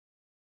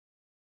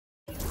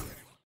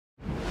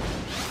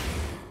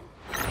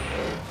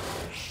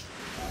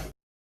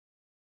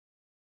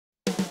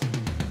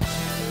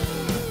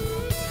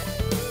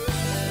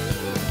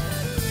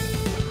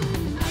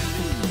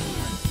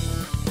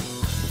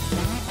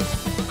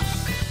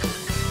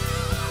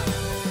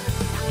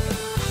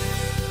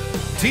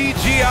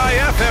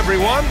TGIF,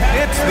 everyone.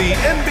 It's the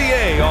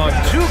NBA on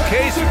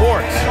 2K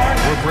Sports.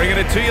 We're bringing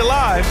it to you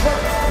live.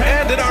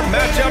 And in our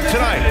matchup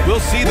tonight,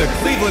 we'll see the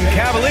Cleveland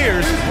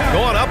Cavaliers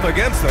going up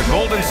against the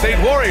Golden State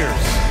Warriors.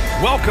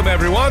 Welcome,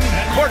 everyone.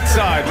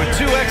 Courtside with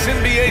two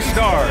ex-NBA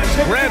stars,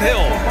 Grant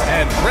Hill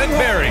and Brent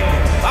Barry.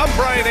 I'm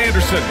Brian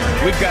Anderson.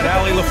 We've got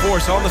Allie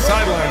LaForce on the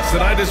sidelines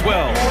tonight as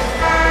well.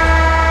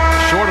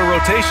 Shorter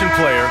rotation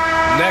player.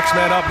 Next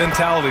man up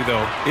mentality,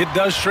 though. It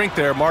does shrink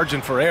their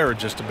margin for error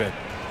just a bit.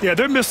 Yeah,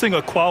 they're missing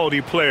a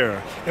quality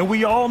player. And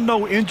we all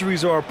know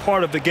injuries are a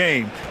part of the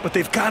game, but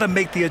they've got to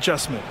make the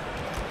adjustment.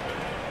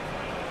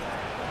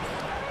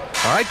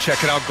 All right,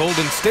 checking out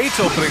Golden State's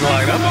opening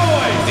lineup.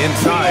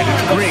 Inside,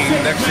 it's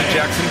Green next to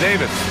Jackson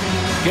Davis.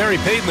 Gary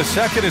Payton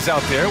II is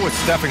out there with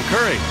Stephen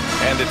Curry.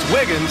 And it's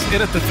Wiggins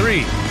in at the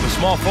 3, the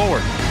small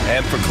forward.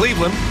 And for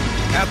Cleveland,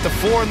 at the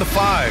 4 and the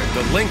 5,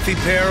 the lengthy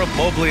pair of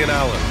Mobley and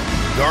Allen.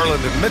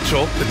 Garland and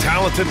Mitchell, the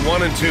talented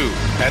 1 and 2.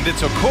 And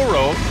it's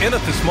Okoro in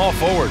at the small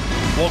forward.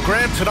 Well,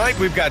 Grant, tonight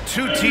we've got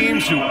two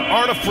teams who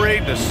aren't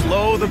afraid to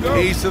slow the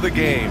pace of the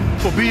game.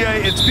 Well, B.A.,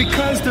 it's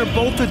because they're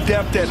both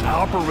adept at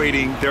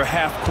operating their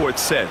half-court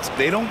sets.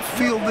 They don't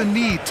feel the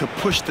need to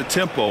push the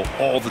tempo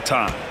all the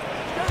time.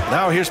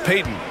 Now here's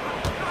Payton.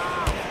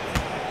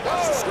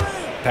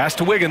 Pass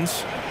to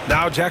Wiggins.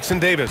 Now Jackson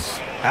Davis.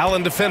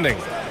 Allen defending.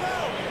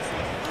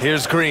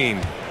 Here's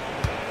Green.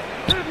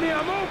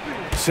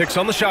 6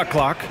 on the shot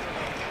clock.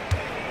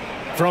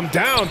 From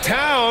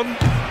downtown.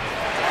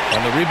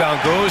 And the rebound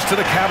goes to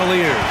the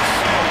Cavaliers.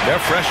 They're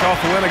fresh off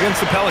the win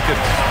against the Pelicans.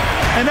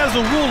 And as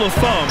a rule of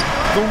thumb,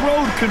 the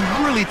road can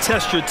really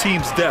test your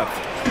team's depth.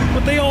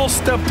 But they all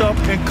stepped up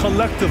and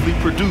collectively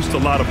produced a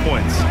lot of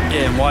points.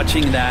 And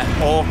watching that,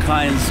 all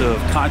kinds of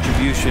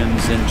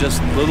contributions and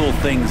just little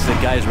things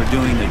that guys were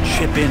doing to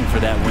chip in for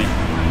that win.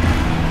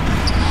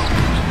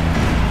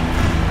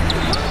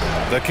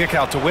 The kick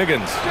out to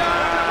Wiggins.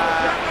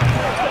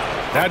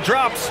 That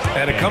drops,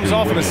 and it comes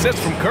off an assist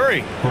from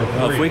Curry.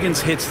 Well, if Wiggins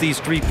hits these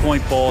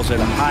three-point balls at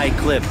a high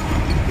clip,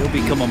 he'll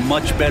become a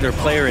much better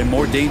player and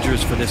more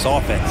dangerous for this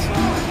offense.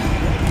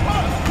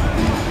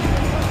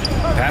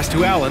 Pass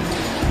to Allen.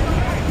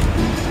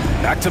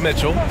 Back to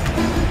Mitchell.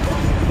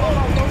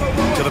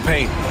 To the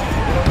paint.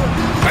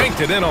 Banked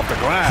it in off the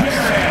glass.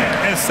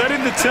 And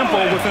setting the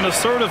tempo with an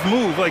assertive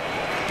move. Like,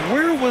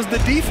 where was the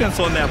defense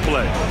on that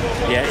play?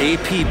 Yeah,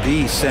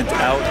 APB sent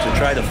out to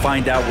try to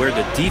find out where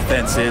the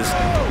defense is.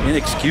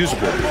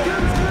 Inexcusable.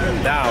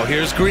 Now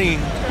here's Green.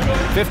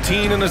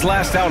 15 in his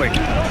last outing. 2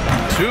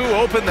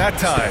 open that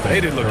time.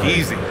 They didn't look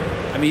easy.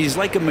 I mean, he's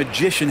like a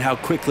magician how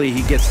quickly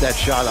he gets that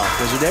shot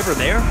off. Was it ever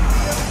there?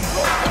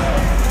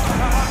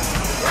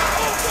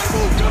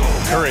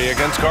 Curry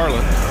against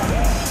Garland.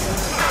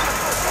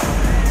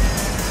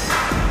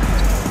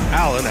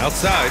 Allen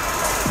outside.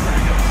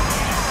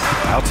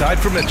 Outside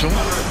for Mitchell.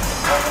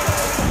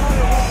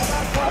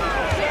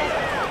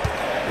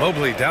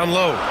 Mobley down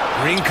low.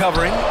 Green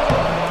covering.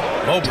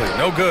 Mobley,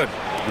 no good.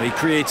 He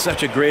creates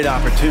such a great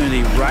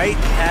opportunity right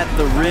at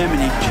the rim,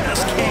 and he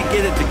just can't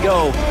get it to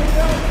go,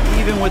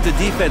 even with the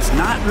defense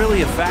not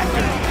really a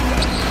factor.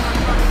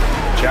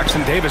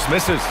 Jackson Davis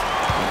misses.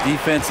 The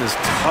defense is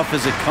tough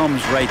as it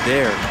comes right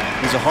there.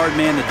 He's a hard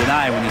man to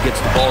deny when he gets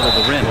the ball to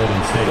the rim.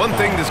 One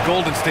thing this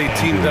Golden State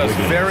team does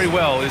very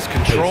well is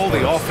control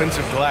the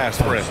offensive glass,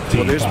 Brent.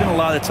 Well, there's been a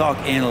lot of talk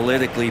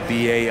analytically,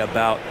 BA,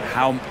 about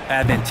how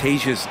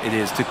advantageous it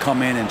is to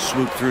come in and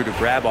swoop through to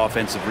grab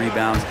offensive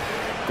rebounds.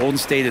 Golden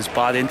State has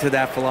bought into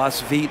that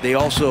philosophy. They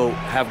also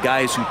have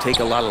guys who take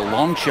a lot of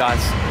long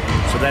shots,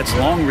 so that's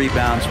long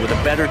rebounds with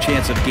a better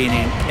chance of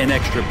gaining an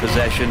extra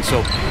possession.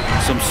 So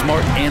some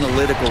smart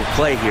analytical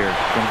play here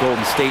from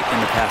Golden State in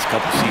the past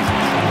couple seasons.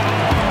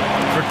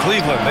 For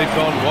Cleveland, they've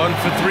gone 1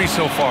 for 3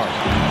 so far.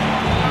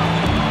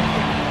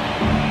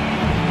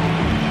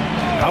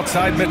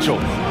 Outside Mitchell.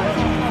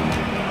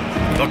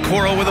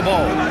 Okoro with the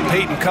ball.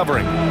 Payton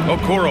covering.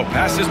 Okoro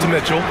passes to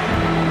Mitchell.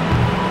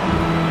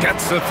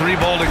 Gets the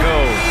 3-ball to go.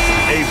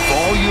 A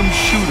volume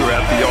shooter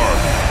at the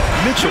arc.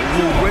 Mitchell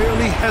will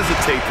rarely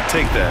hesitate to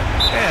take that.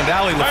 And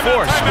Allie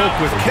LaForce spoke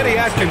with Kenny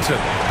Atkinson.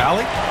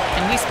 Allie?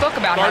 And we spoke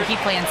about how he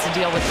plans to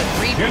deal with the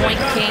three-point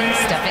king,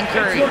 Stephen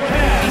Curry.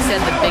 He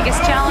said the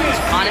biggest challenge,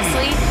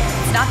 honestly,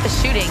 it's not the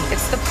shooting,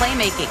 it's the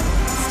playmaking.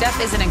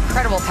 Steph is an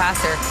incredible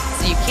passer,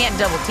 so you can't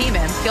double-team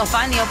him. He'll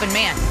find the open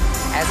man.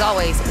 As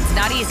always, it's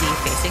not easy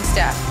facing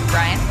Steph.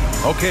 Brian?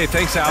 Okay,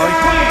 thanks, Allie.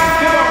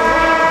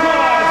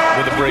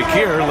 With a break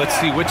here, let's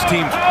see which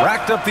teams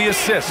racked up the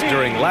assists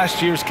during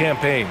last year's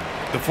campaign.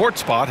 The 4th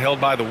spot held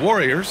by the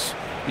Warriors.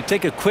 You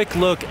take a quick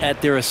look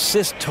at their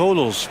assist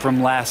totals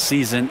from last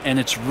season, and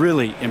it's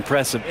really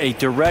impressive. A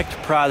direct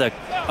product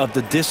of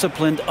the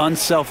disciplined,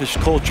 unselfish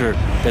culture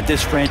that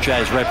this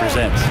franchise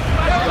represents.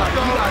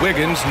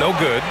 Wiggins, no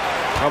good.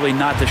 Probably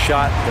not the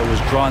shot that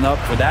was drawn up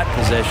for that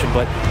possession,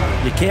 but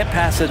you can't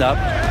pass it up,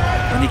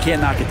 and you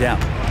can't knock it down.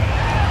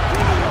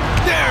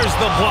 There's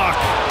the block.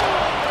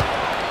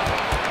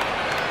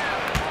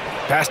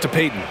 Pass to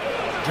Payton.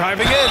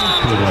 driving in.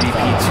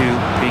 GP2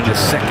 being a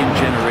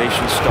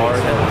second-generation star,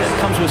 that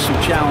comes with some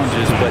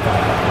challenges, but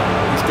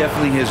he's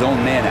definitely his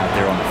own man out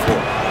there on the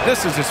floor.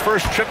 This is his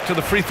first trip to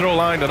the free throw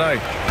line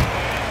tonight.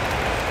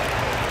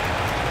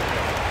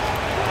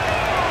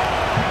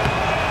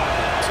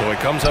 So he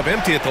comes up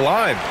empty at the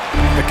line.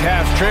 The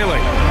Cavs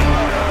trailing.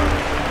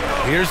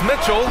 Here's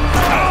Mitchell.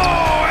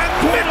 Oh, and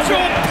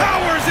Mitchell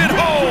powers it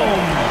home.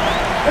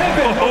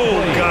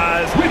 Oh,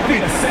 guys,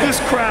 this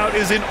crowd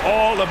is in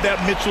awe of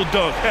that Mitchell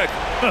dunk. Heck,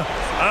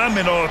 I'm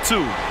in awe,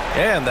 too.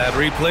 And that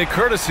replay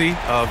courtesy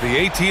of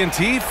the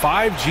AT&T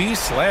 5G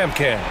Slam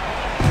Cam.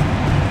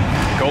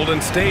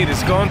 Golden State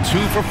has gone 2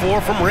 for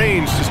 4 from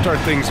range to start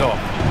things off.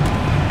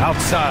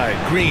 Outside,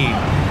 Green.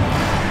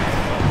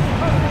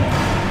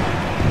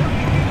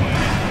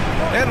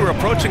 And we're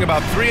approaching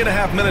about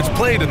 3.5 minutes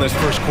played in this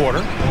first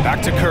quarter.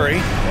 Back to Curry.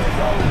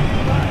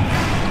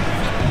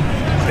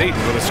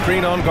 Payton with a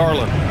screen on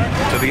Garland.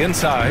 To the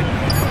inside.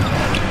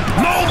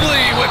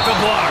 Mobley with the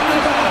block.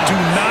 Do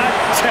not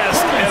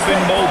test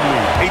Evan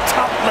Mobley, a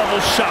top-level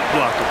shot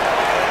blocker.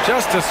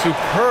 Just a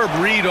superb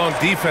read on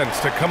defense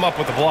to come up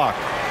with the block.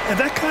 And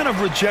that kind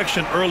of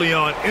rejection early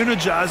on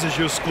energizes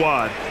your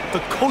squad. The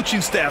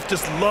coaching staff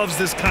just loves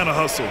this kind of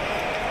hustle.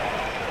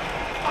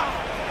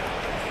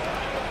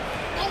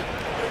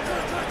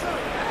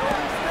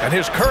 And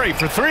here's Curry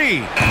for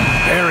 3.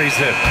 Buries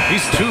it.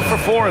 He's 2 for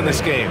 4 in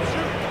this game.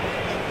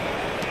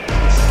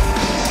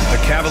 The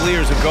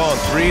Cavaliers have gone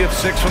 3 of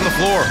 6 from the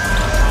floor.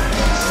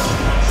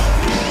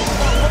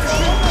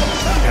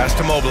 Pass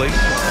to Mobley.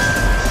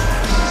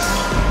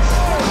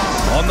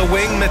 On the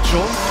wing,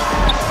 Mitchell.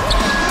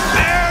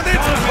 And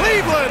it's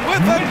Cleveland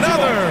with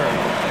another.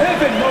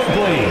 Evan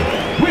Mobley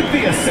with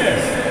the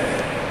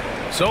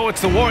assist. So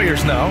it's the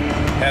Warriors now.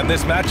 And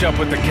this matchup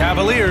with the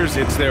Cavaliers,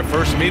 it's their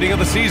first meeting of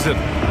the season.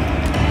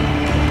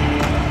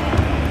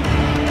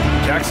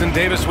 Jackson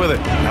Davis with it.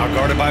 Now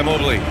guarded by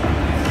Mobley.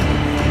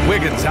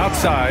 Wiggins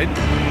outside.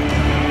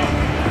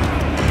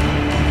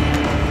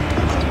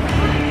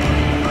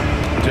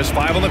 Just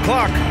 5 on the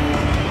clock.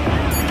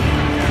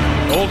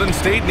 Golden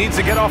State needs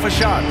to get off a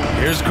shot.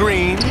 Here's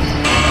Green.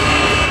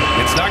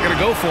 It's not going to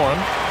go for him.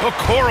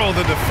 Okoro,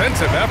 the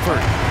defensive effort.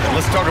 And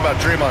let's talk about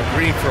Draymond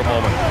Green for a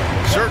moment.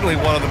 Certainly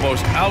one of the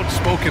most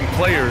outspoken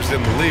players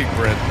in the league,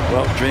 Brent.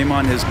 Well,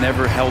 Draymond has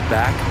never held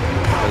back,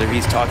 whether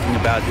he's talking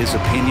about his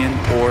opinion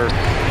or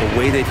the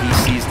way that he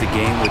sees the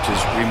game, which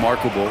is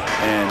remarkable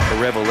and a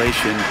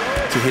revelation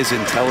to his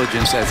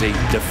intelligence as a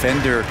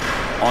defender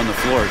on the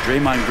floor.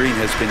 Draymond Green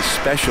has been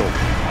special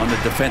on the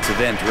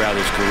defensive end throughout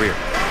his career.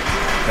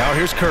 Now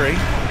here's Curry.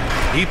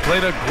 He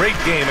played a great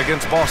game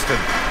against Boston.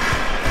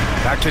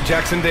 Back to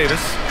Jackson Davis.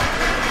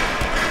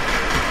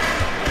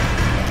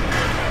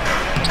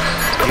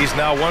 He's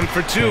now 1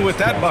 for 2 with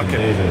that bucket.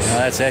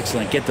 That's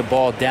excellent. Get the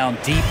ball down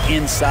deep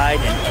inside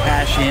and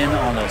cash in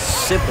on a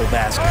simple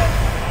basket.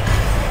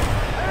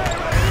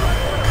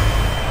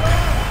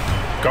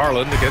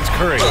 Garland against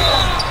Curry.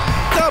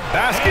 The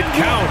basket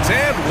counts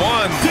and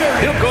 1.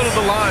 He'll go to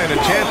the line, a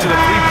chance at a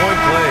three-point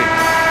play.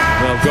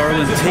 Well,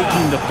 Garland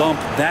taking the bump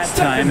that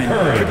time and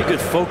pretty good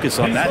focus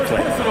on that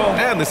play.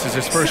 And this is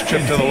his first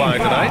trip to the line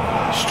tonight.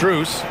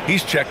 Strus,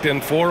 he's checked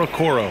in for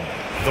Okoro.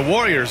 The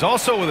Warriors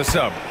also with a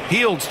sub.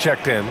 Heald's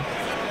checked in.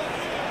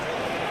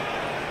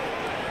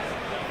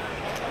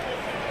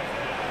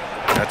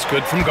 That's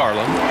good from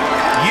Garland.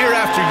 Year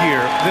after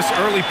year, this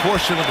early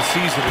portion of the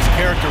season is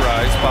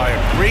characterized by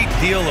a great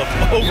deal of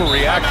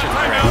overreaction.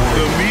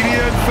 The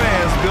media and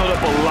fans build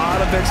up a lot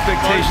of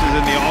expectations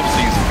in the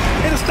offseason.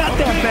 And it's not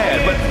that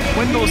bad, but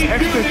when those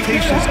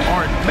expectations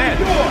aren't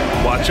met,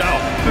 watch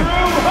out.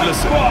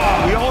 Listen,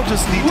 we all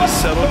just need to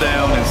settle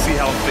down and see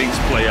how things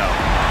play out.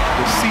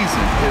 The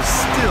season is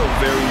still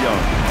very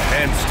young.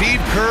 And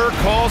Steve Kerr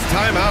calls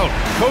timeout.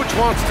 Coach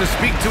wants to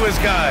speak to his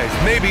guys,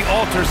 maybe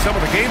alter some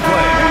of the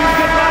gameplay.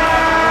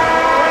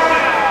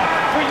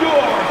 For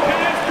your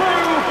Cavs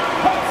Crew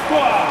Hot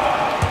Squad.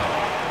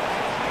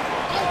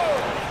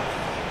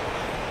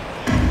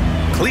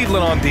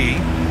 Cleveland on D.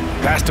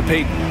 Pass to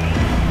Payton.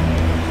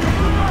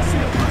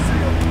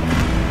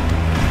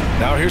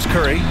 Now here's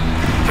Curry.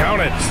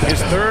 Count it.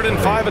 His 3rd and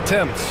 5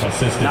 attempts.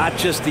 Not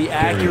just the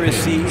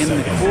accuracy in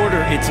the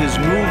quarter, it's his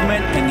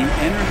movement and the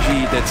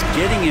energy that's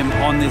getting him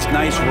on this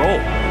nice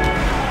roll.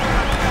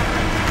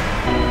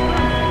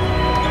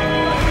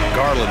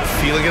 Garland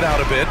feeling it out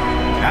a bit.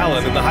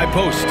 Allen in the high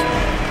post.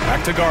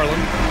 Back to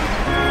Garland.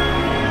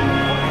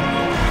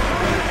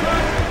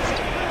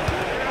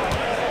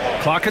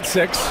 Clock at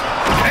 6.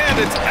 And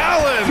it's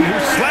Allen who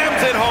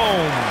slams it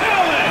home.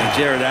 And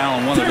Jared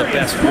Allen, one of the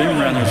best rim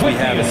runners we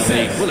have in the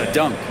league. What a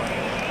dunk.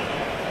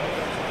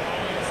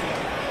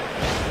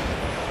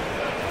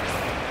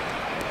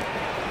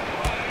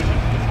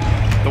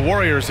 The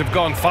Warriors have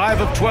gone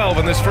 5 of 12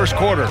 in this first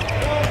quarter.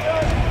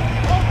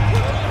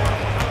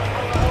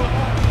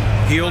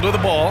 Hield with the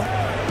ball.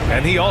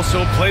 And he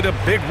also played a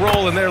big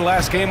role in their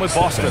last game with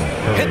Boston.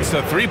 Hits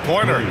the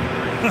three-pointer.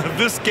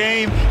 This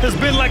game has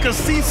been like a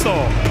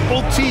seesaw.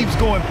 Both teams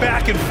going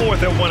back and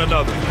forth at one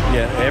another.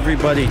 Yeah,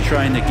 everybody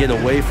trying to get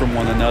away from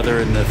one another,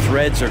 and the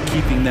threads are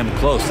keeping them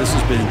close. This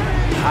has been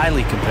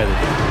highly competitive.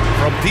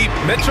 From deep,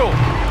 Mitchell.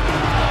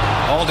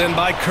 Hauled in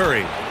by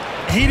Curry.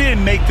 He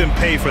didn't make them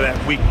pay for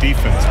that weak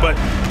defense, but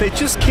they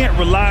just can't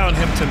rely on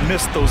him to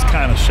miss those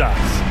kind of shots.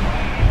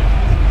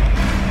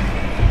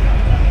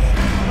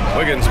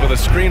 Wiggins with a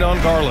screen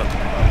on Garland.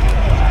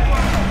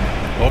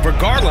 Over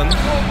Garland.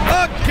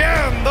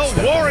 Again,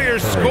 the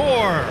Warriors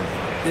score.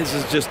 This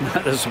is just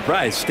not a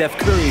surprise. Steph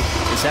Curry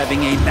is having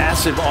a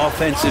massive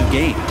offensive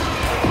game.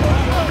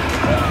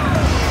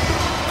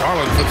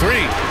 Garland for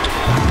three.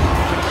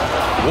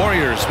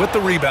 Warriors with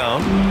the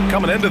rebound.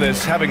 Coming into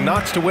this, having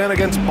knots to win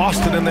against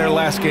Boston in their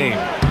last game.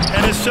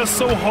 And it's just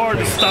so hard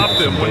to stop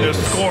them when they're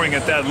scoring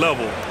at that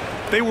level.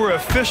 They were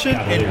efficient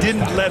and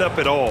didn't let up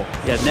at all.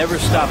 Yeah, never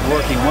stopped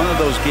working. One of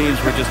those games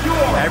where just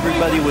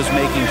everybody was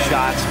making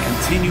shots,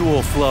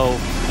 continual flow,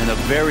 and a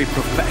very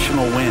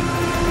professional win.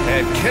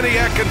 And Kenny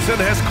Atkinson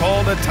has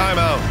called a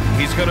timeout.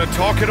 He's going to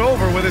talk it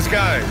over with his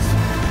guys.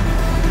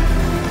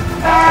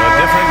 A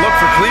different look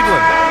for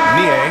Cleveland.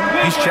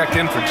 Niang, he's checked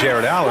in for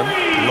Jared Allen.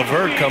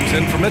 LeVert comes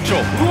in for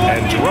Mitchell.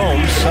 And Jerome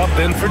subbed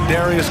in for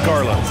Darius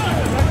Garland.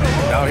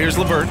 Now here's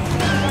LeVert.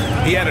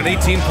 He had an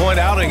 18-point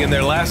outing in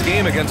their last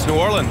game against New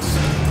Orleans.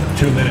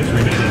 2 minutes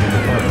remaining in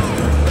the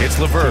first. It's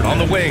LeVert on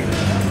the wing.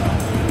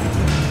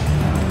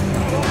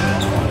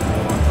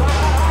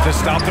 To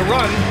stop the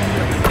run.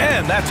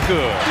 And that's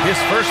good. His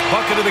first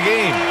bucket of the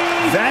game.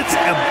 That's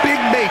a big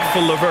make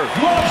for LeVert.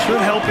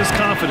 Should help his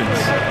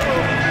confidence.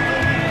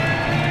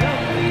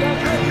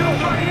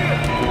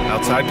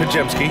 Outside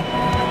Pajemski.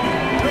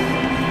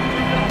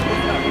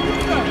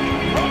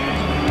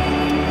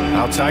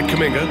 Outside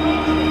Kuminga.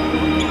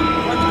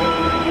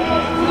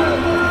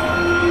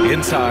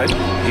 Inside,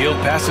 Hield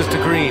passes to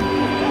Green.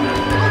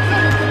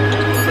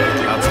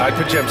 Outside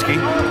Pajemski.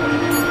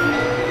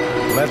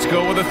 Let's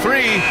go with a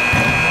three.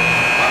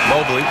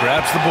 Mobley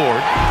grabs the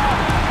board.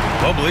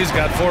 Mobley's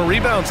got 4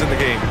 rebounds in the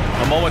game.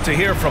 A moment to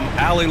hear from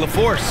Allie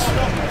LaForce.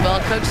 Well,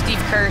 Coach Steve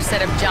Kerr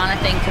said of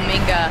Jonathan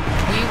Kuminga,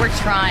 we were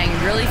trying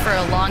really for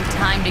a long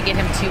time to get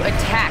him to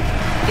attack,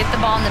 get the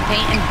ball in the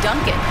paint and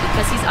dunk it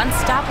because he's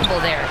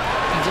unstoppable there.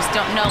 You just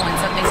don't know when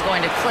something's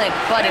going to click,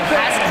 but it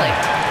has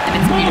clicked, and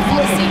it's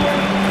beautiful to see.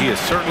 He has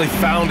certainly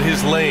found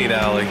his lane,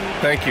 Allie.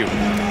 Thank you.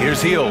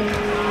 Here's Hield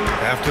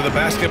after the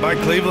basket by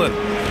Cleveland.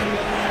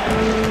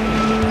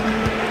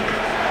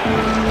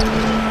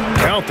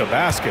 Count the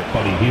basket.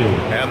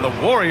 And the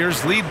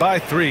Warriors lead by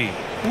 3.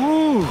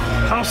 Ooh,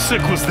 how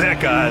sick was that,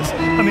 guys?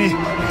 I mean,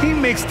 he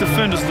makes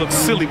defenders look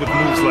silly with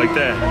moves like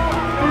that.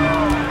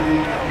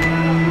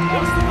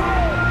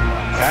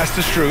 Pass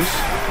to Strus.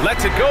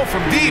 Lets it go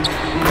from deep.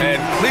 And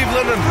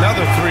Cleveland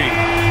another 3.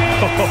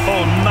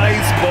 Oh,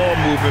 nice ball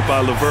movement by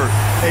LeVert.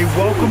 A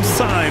welcome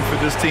sign for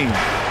this team.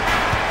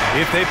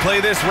 If they play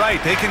this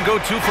right, they can go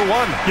 2 for 1.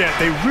 Yeah,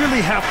 they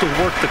really have to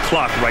work the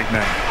clock right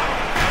now.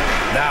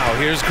 Now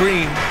here's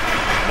Green.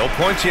 No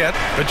points yet.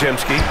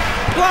 Pajemski.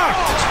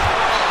 Blocked!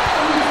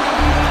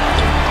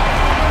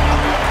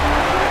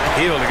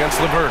 Hield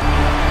against LeVert.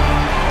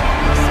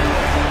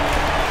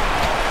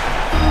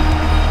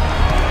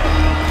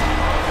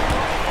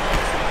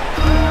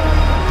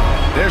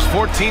 There's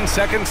 14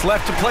 seconds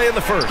left to play in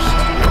the first.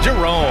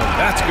 Jerome,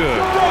 that's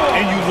good.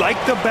 And you like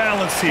the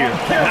balance here.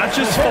 Not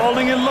just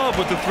falling in love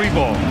with the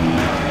 3-ball.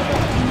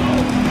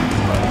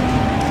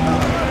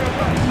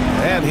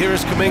 And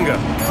here's Kuminga.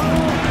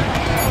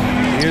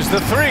 Here's the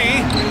 3.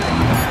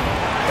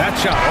 That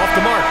shot off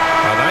the mark.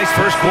 A nice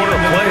first quarter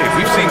of play.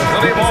 We've seen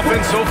plenty of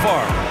offense so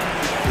far.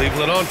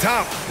 Cleveland on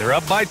top. They're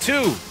up by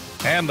 2.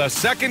 And the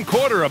second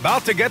quarter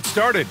about to get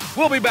started.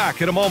 We'll be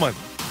back in a moment.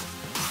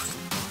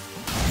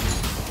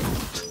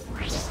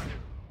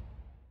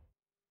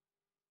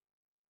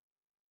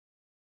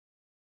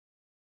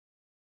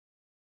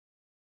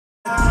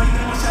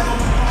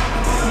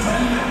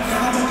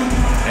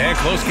 And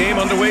close game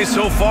underway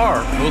so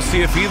far. We'll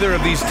see if either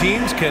of these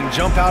teams can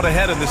jump out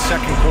ahead in the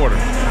second quarter.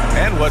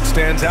 And what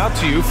stands out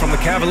to you from the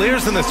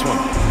Cavaliers in this one?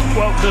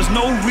 Well, there's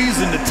no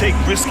reason to take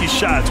risky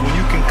shots when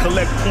you can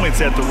collect points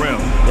at the rim.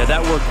 Yeah,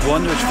 that worked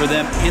wonders for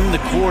them in the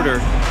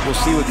quarter. We'll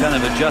see what kind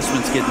of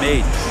adjustments get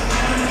made.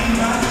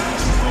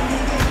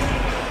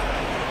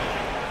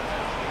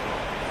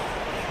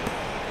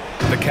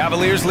 The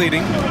Cavaliers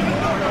leading.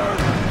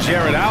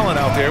 Jared Allen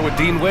out there with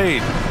Dean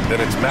Wade. Then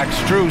it's Max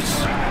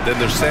Strus. Then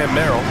there's Sam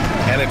Merrill.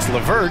 And it's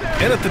LeVert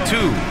in at the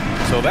 2.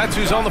 So that's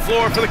who's on the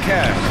floor for the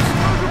Cavs.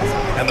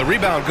 And the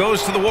rebound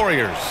goes to the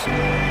Warriors.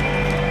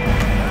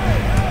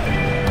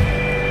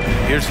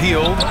 Here's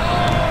Hield.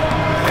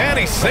 And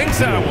he sinks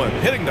that one,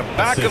 hitting the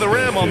back of the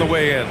rim on the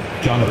way in.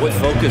 With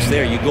focus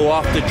there. You go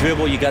off the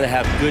dribble, you got to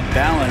have good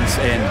balance,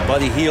 and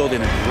Buddy Hield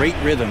in a great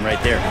rhythm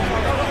right there.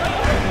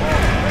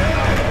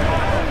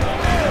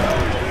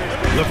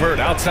 LeVert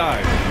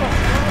outside.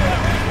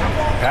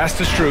 Pass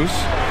to Strus.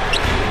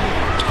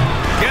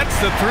 Gets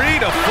the 3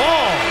 to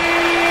fall.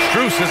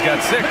 Strus has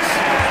got 6.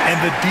 And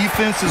the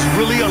defense is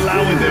really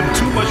allowing them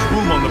too much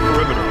room on the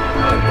perimeter.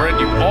 And Brent,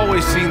 you've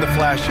always seen the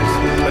flashes,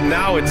 but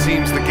now it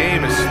seems the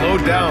game has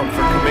slowed down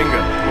for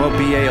Kuminga. Well,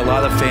 BA, a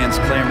lot of fans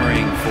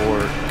clamoring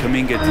for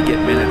Kuminga to get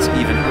minutes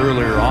even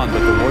earlier on, but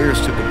the Warriors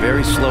took a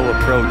very slow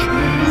approach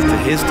to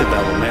his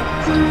development,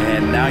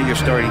 and now you're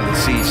starting to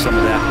see some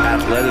of that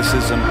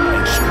athleticism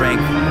and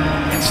strength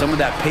and some of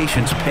that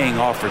patience paying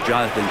off for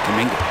Jonathan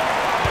Kuminga.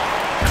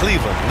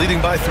 Cleveland leading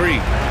by 3.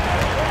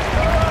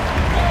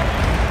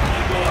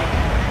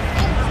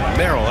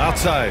 Merrill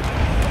outside.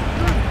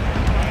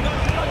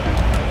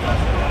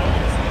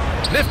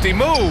 Nifty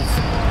move.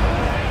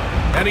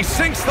 And he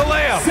sinks the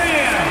layup.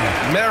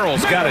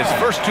 Merrill's got his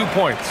first 2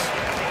 points.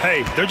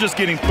 Hey, they're just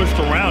getting pushed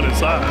around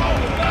inside.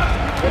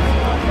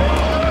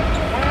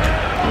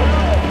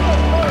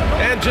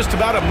 And just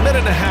about a minute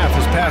and a half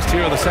has passed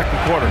here in the second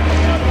quarter.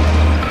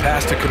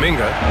 Pass to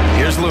Kuminga.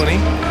 Here's Looney.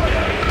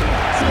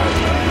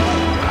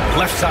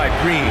 Left side,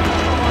 Green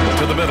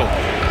to the middle.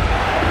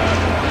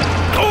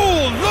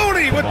 Oh,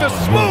 Looney with the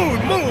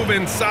smooth move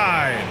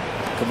inside.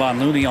 Kevon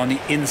Looney on the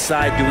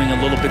inside doing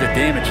a little bit of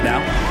damage now.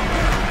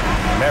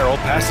 Merrill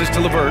passes to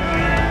LeVert.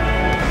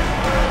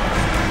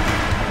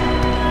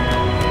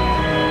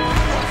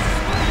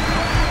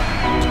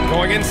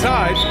 Going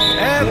inside,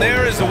 and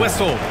there is the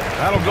whistle.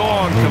 That'll go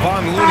on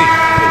Kevon Looney.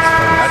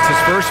 That's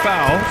his first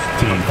foul.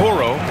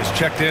 Okoro is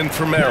checked in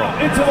for Merrill.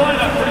 Into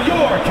lineup for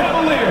your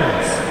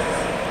Cavaliers,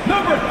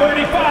 number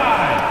 35,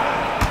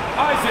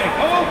 Isaac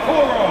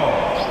Okoro.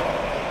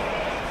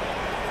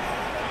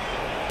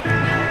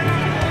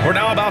 We're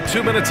now about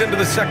 2 minutes into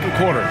the second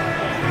quarter.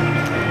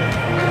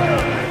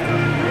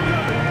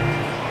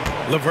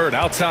 LeVert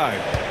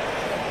outside.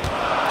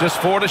 Just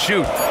 4 to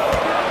shoot.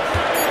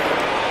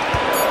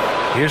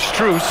 Here's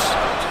Strus.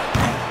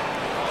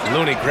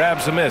 Looney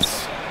grabs a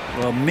miss.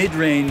 Well,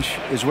 mid-range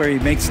is where he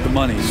makes the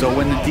money. So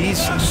when the D's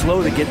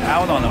slow to get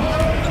out on him,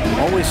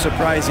 always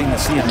surprising to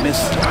see him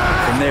miss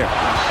from there.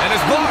 And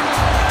it's blocked.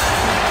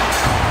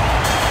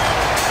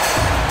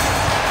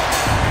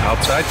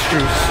 Outside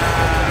Strus.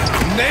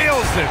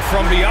 Nails it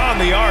from beyond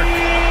the arc.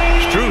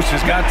 Strus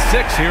has got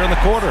 6 here in the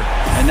quarter.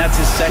 And that's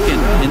his second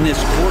in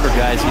this quarter,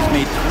 guys. He's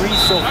made 3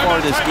 so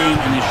far this game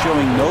and is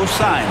showing no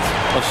signs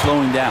of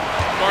slowing down.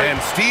 And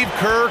Steve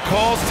Kerr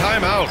calls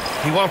timeout.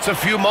 He wants a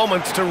few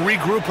moments to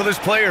regroup with his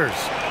players.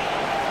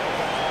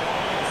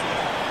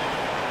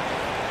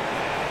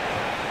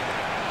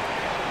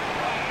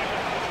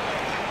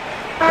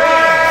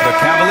 The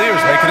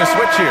Cavaliers making a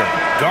switch here.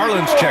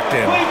 Garland's checked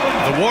in.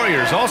 The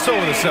Warriors also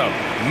with a sub.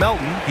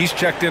 Melton, he's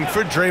checked in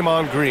for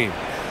Draymond Green.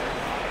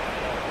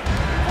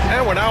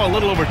 And we're now a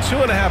little over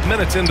 2.5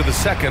 minutes into the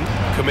second.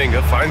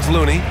 Kuminga finds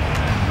Looney.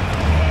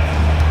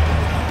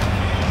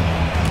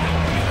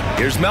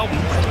 Here's Melton.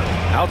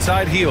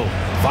 Outside Hield.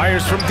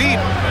 Fires from deep.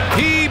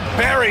 He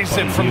buries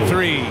it from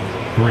 3.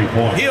 3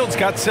 points. Hield's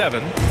got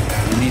 7.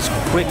 And these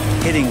quick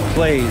hitting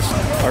plays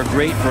are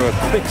great for a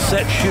quick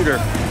set shooter.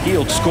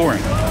 Hield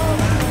scoring.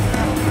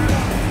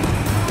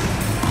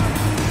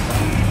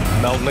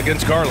 Melton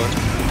against Garland.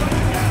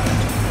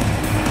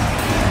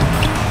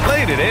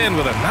 Laid it in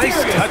with a nice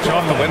touch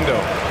off the window.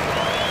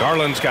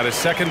 Garland's got his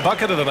second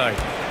bucket of the night.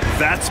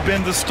 That's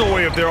been the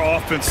story of their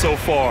offense so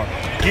far.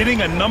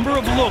 Getting a number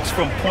of looks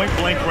from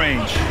point-blank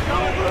range.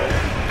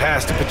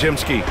 Pass to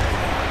Pajemski.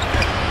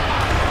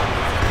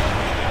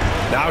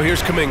 Now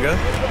here's Kuminga.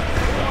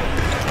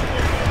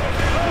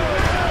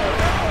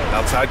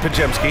 Outside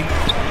Pajemski.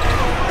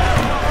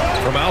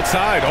 From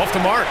outside, off the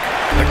mark.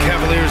 The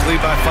Cavaliers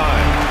lead by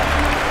 5.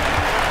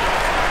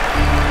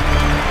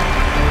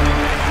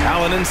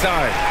 Allen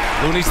inside.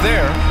 Looney's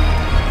there.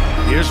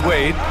 Here's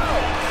Wade.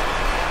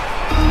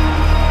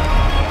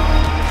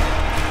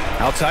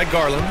 Outside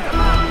Garland.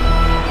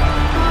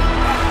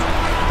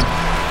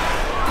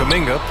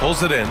 Kuminga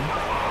pulls it in.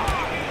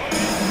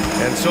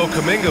 And so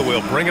Kuminga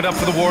will bring it up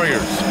for the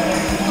Warriors.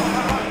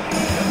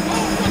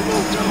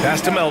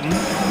 Pass to Melton.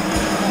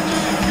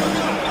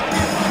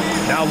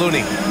 Now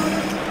Looney.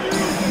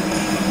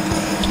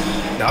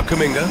 Now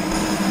Kuminga.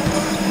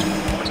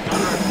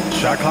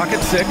 Shot clock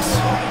at 6.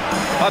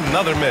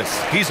 Another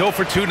miss. He's 0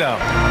 for 2 now.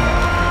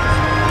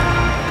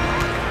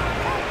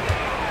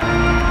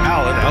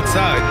 Allen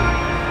outside.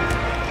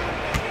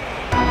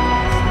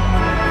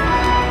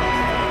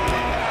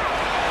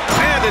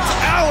 And it's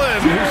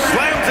Allen who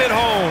slams it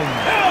home.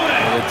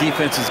 Well, the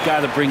defense has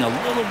got to bring a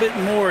little bit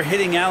more.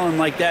 Hitting Allen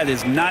like that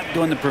is not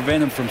going to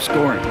prevent him from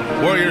scoring.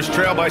 Warriors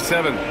trail by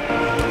 7.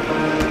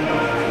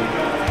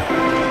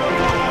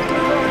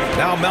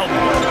 Now Melton.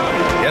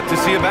 Yet to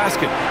see a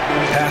basket.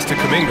 Pass to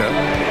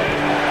Kuminga.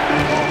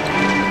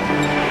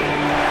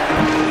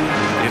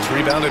 It's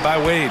rebounded by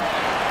Wade.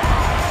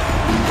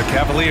 The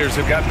Cavaliers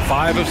have gotten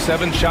 5 of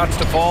 7 shots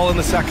to fall in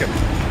the second.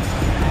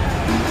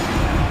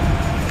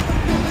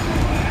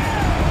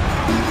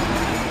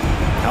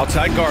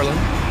 Outside Garland.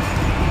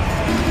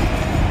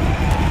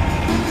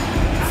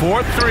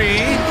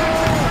 4-3.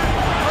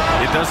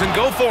 It doesn't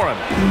go for him.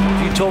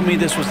 If you told me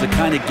this was the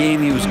kind of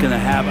game he was going to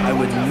have, I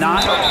would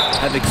not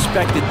have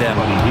expected them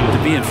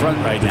to be in front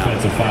right now.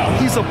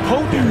 He's a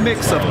potent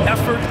mix of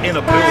effort and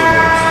ability.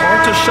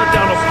 Hard to shut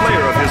down a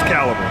player of his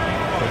caliber.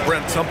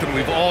 Brent, something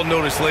we've all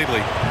noticed lately.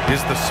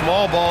 Is the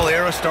small ball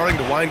era starting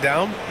to wind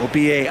down? Well,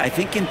 B.A., I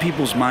think in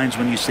people's minds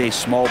when you say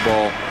small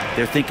ball,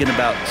 they're thinking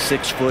about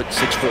 6'1"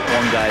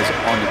 guys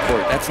on the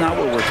court. That's not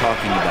what we're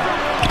talking about.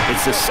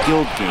 It's a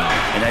skilled game,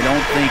 and I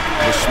don't think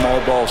the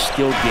small ball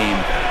skilled game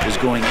is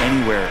going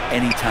anywhere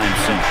anytime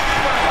soon.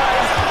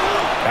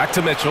 Back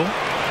to Mitchell.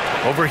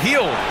 Over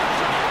heel.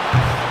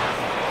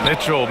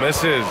 Mitchell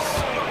misses.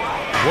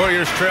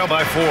 Warriors trail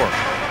by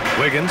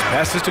 4. Wiggins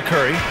passes to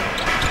Curry.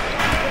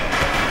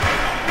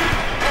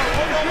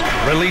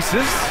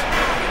 Releases.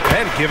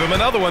 And give him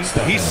another one.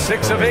 He's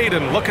 6 of 8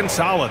 and looking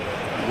solid.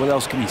 What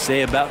else can you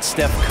say about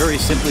Steph Curry?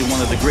 Simply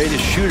one of the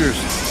greatest shooters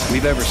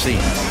we've ever seen.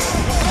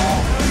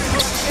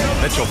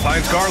 Mitchell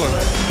finds Garland.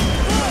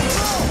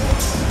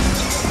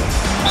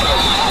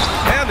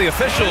 And the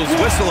officials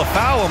whistle a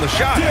foul on the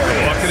shot.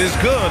 The bucket is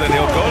good, and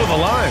he'll go to the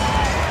line.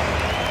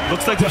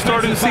 Looks like we're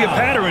starting to see a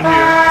pattern here.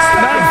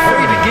 Not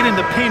afraid to get in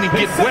the paint and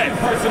get wet.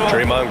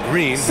 Draymond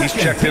Green, he's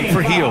checked in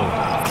for heel.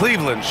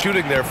 Cleveland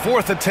shooting their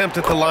 4th attempt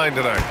at the line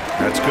tonight.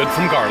 That's good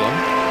from Garland.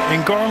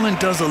 And Garland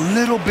does a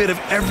little bit of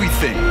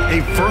everything.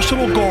 A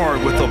versatile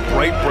guard with a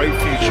bright, bright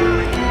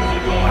future.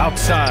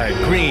 Outside,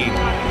 Green.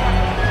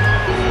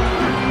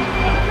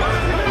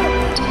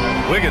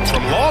 Wiggins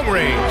from long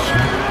range.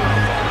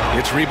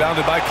 It's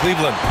rebounded by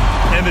Cleveland.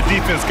 And the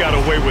defense got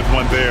away with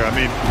one there. I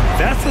mean,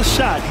 that's a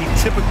shot he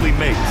typically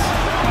makes.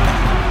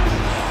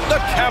 The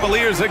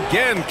Cavaliers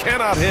again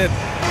cannot hit.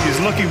 He's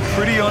looking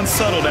pretty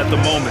unsettled at the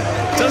moment.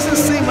 Doesn't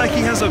seem like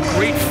he has a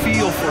great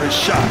feel for his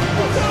shot.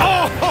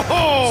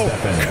 Oh,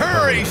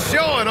 Curry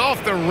showing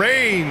off the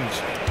range.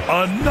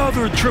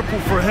 Another triple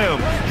for him.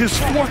 His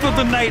 4th of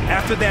the night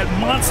after that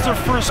monster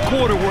first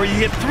quarter where he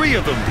hit 3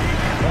 of them.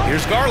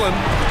 Here's Garland.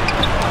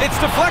 It's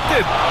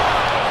deflected.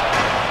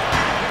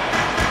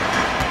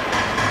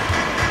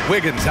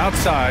 Wiggins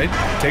outside.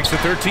 Takes a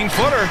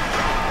 13-footer.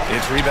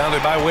 It's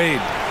rebounded by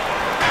Wade.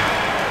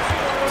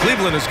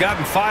 Cleveland has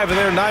gotten 5 of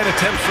their 9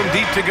 attempts from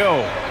deep to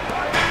go.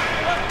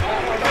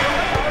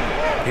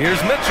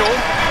 Here's Mitchell.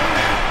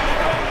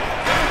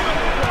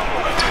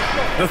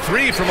 The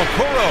 3 from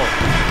Okoro.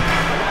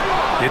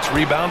 It's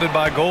rebounded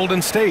by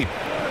Golden State.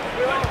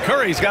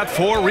 Curry's got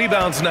 4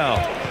 rebounds now.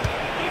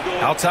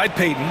 Outside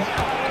Payton.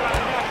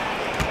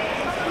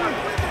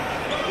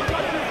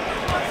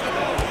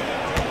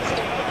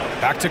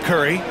 Back to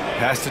Curry.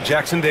 Pass to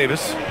Jackson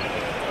Davis.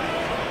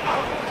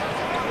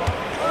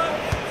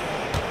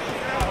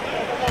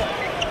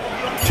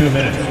 Two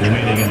minutes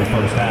remaining in the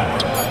first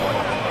half.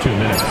 2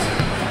 minutes.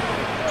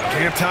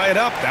 Can't tie it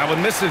up. That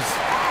one misses.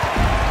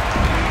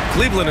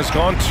 Cleveland has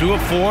gone 2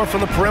 of 4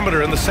 from the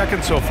perimeter in the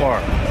second so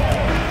far.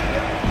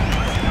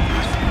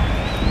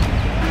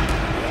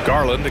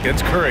 Garland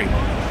against Curry.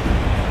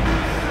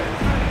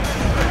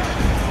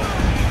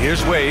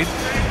 Here's Wade.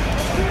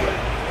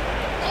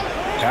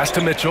 Pass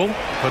to Mitchell.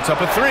 Puts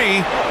up a 3.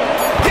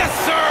 Yes,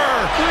 sir!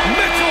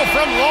 Mitchell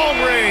from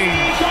long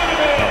range.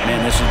 Oh,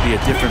 man, this would be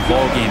a different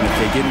ball game if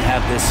they didn't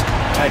have this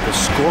type of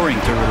scoring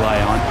to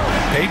rely on.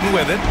 Payton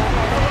with it.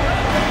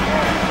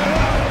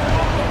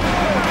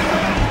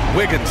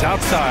 Wiggins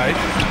outside.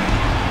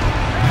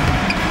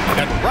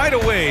 And right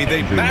away,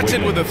 they match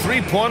it with a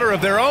 3-pointer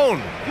of their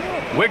own.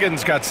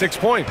 Wiggins got 6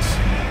 points.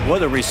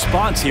 What a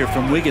response here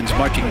from Wiggins,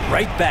 marching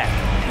right back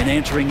and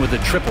answering with a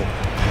triple.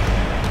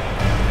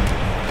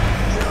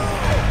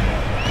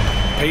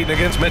 Payton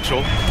against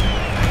Mitchell.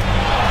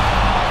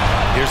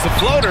 Here's the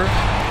floater.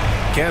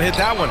 Can't hit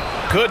that one.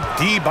 Good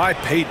D by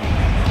Payton.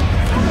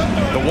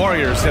 The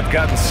Warriors have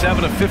gotten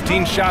 7 of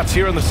 15 shots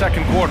here in the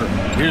second quarter.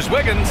 Here's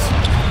Wiggins.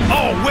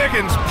 Oh,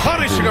 Wiggins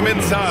punishing him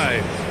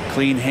inside.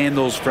 Clean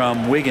handles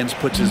from Wiggins,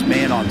 puts his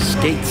man on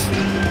skates.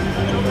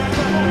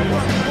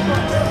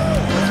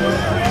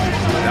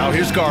 Now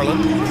here's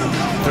Garland.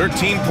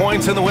 13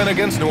 points in the win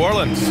against New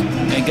Orleans.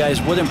 And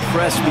guys, what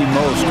impressed me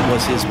most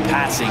was his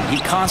passing. He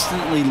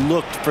constantly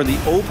looked for the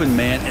open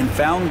man and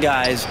found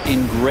guys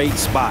in great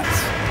spots.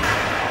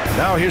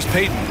 Now here's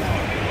Payton.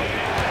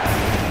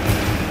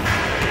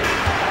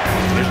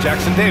 Here's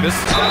Jackson Davis.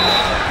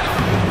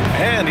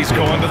 And he's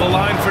going to the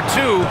line for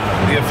 2.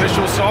 The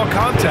official saw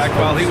contact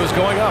while he was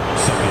going up.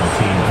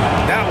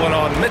 That one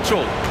on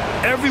Mitchell.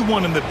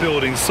 Everyone in the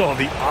building saw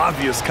the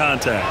obvious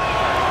contact.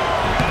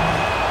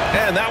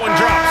 And that one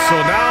drops, so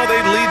now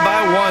they lead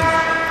by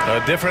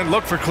 1. A different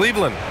look for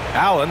Cleveland.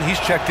 Allen, he's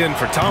checked in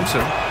for Thompson.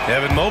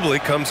 Evan Mobley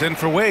comes in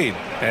for Wade.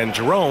 And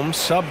Jerome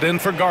subbed in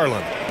for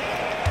Garland.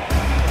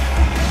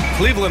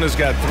 Cleveland has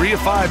got 3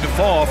 of 5 to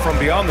fall from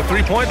beyond the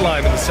 3-point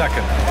line in the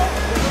second.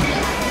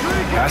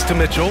 Pass to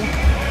Mitchell.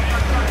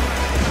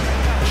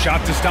 Shot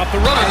to stop the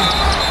run.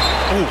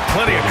 Oh,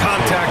 plenty of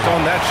contact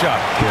on that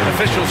shot.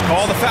 Officials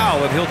call the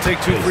foul, and he'll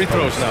take 2 free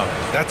throws now.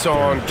 That's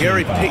on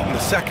Gary Payton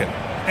II.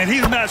 And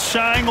he's not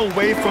shying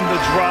away from the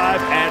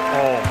drive at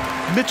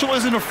all. Mitchell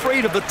isn't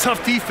afraid of the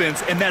tough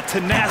defense, and that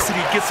tenacity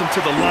gets him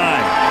to the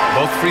line.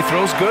 Both free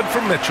throws good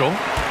from Mitchell.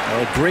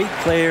 A great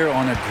player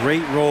on a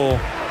great role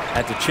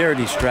at the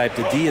charity stripe.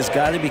 The D has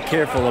got to be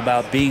careful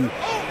about being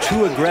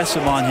too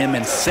aggressive on him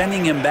and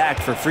sending him back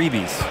for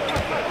freebies.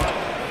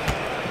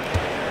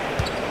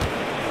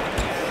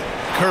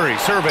 Curry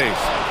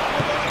surveys.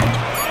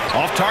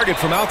 Off target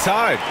from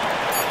outside.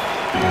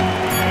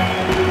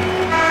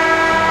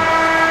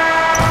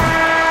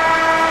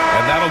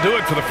 And that'll do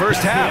it for the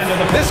first half.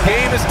 This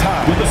game is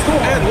tied.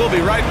 And we'll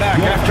be right back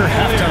after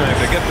halftime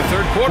to get the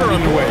third quarter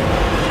underway.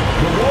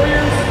 The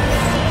Warriors,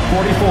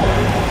 44.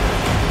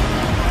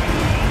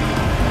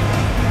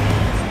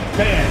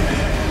 Fans,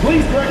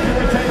 please direct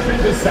your attention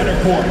to center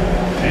court.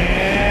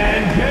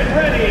 And get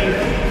ready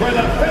for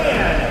the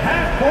fan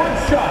half-court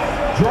shot.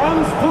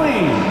 Drums,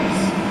 please.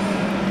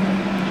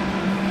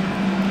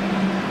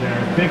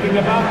 They're thinking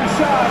about the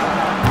shot.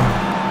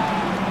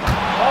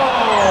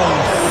 Oh,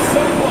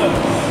 so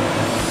close.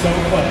 So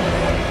close.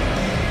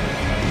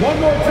 One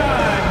more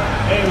time,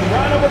 a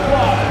round of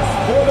applause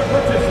for the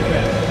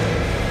participants.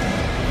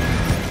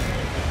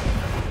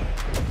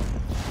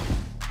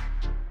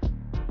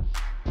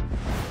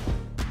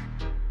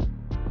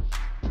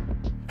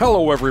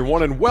 Hello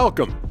everyone and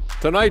welcome.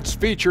 Tonight's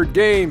featured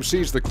game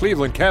sees the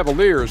Cleveland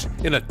Cavaliers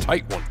in a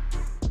tight one.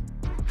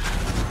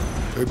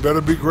 They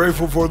better be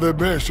grateful for their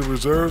bench. The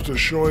reserves are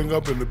showing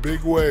up in a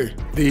big way.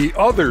 The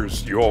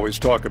others you always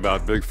talk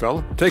about, big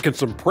fella, taking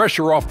some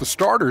pressure off the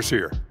starters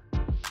here.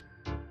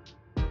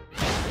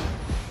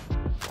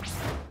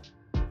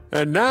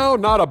 And now,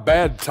 not a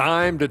bad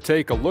time to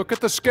take a look at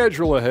the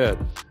schedule ahead.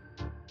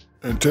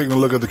 And taking a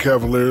look at the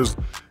Cavaliers,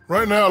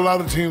 right now a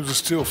lot of teams are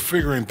still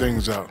figuring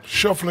things out,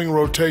 shuffling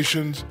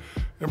rotations,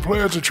 and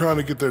players are trying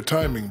to get their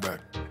timing back.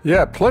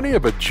 Yeah, plenty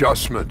of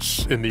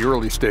adjustments in the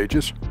early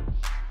stages.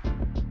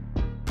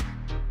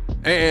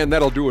 And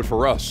that'll do it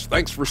for us.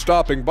 Thanks for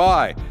stopping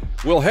by.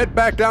 We'll head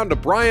back down to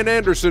Brian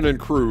Anderson and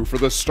crew for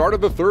the start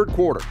of the third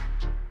quarter.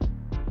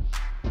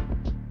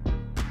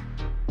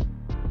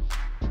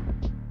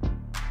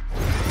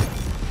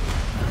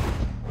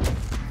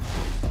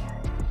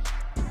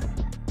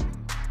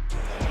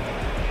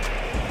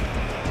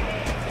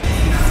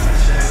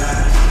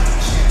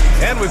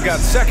 And we've got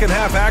second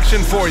half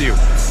action for you.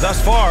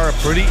 Thus far, a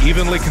pretty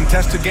evenly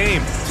contested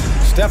game.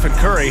 Stephen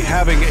Curry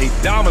having a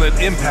dominant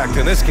impact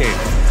in this game.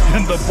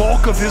 And the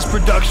bulk of his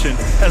production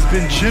has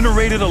been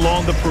generated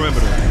along the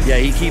perimeter. Yeah,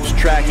 he keeps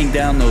tracking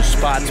down those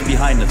spots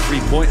behind the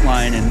three-point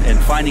line and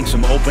finding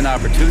some open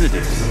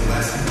opportunities.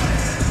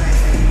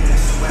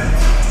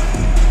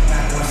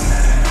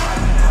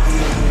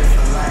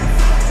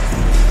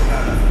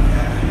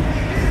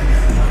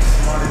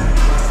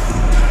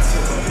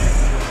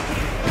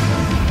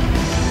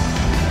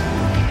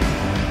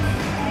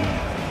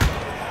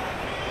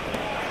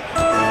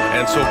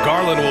 And so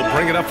Garland will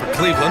bring it up for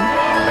Cleveland.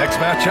 Next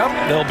matchup,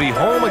 they'll be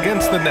home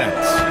against the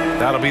Nets.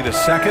 That'll be the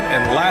second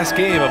and last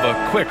game of a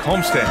quick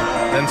homestand.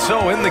 And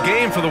so in the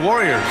game for the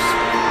Warriors,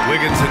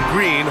 Wiggins and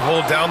Green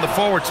hold down the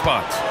forward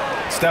spots.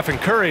 Stephen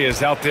Curry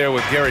is out there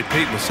with Gary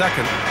Payton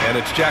II, and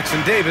it's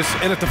Jackson Davis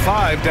in at the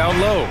 5 down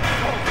low.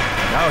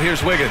 Now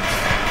here's Wiggins.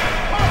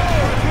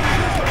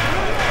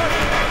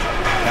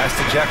 Pass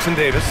to Jackson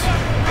Davis.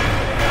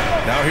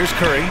 Now here's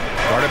Curry,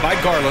 guarded by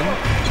Garland.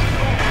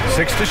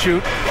 6 to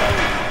shoot.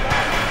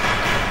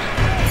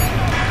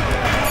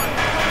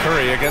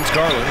 Curry against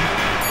Garland.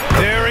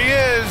 There he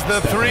is,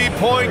 the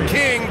three-point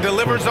king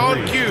delivers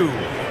on cue.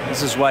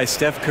 This is why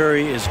Steph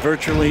Curry is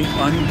virtually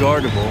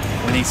unguardable.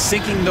 When he's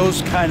sinking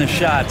those kind of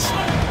shots,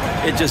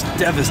 it just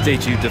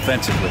devastates you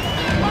defensively.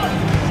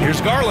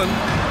 Here's Garland.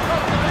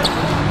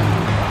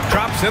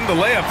 Drops in the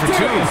layup for 2.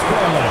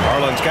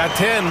 Garland's got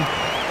 10.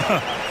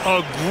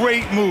 A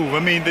great move. I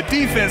mean, the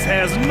defense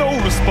has no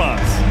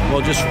response. Well,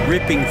 just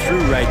ripping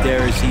through right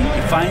there as he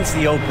finds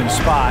the open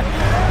spot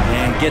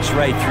and gets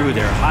right through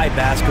there. High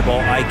basketball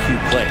IQ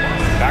play.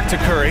 Back to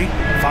Curry.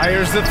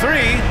 Fires the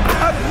 3.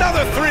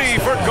 Another 3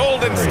 for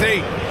Golden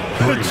State.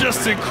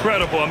 Just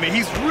incredible. I mean,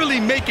 he's really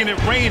making it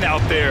rain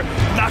out there,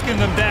 knocking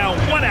them down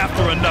one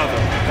after another.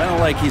 Kind of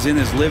like he's in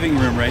his living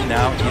room right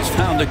now. He's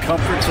found a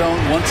comfort zone.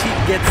 Once he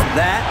gets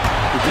that,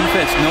 the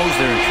defense knows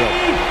they're in trouble.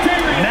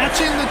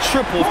 Matching the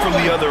triple from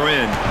the other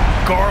end,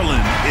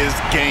 Garland is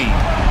game.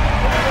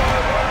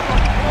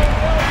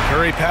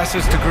 Curry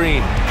passes to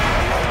Green.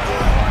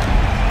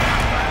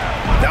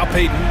 Now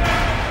Payton.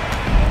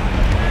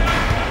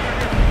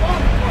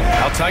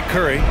 Outside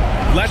Curry.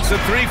 Lets the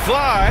 3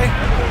 fly.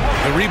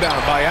 The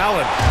rebound by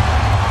Allen.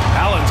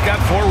 Allen's got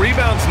 4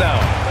 rebounds now.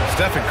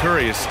 Stephen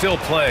Curry is still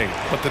playing,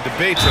 but the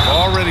debates have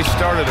already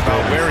started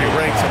about where he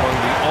ranks among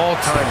the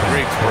all-time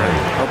greats.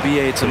 Well,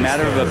 BA, it's a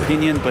matter of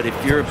opinion, but if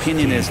your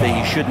opinion is that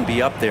he shouldn't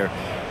be up there,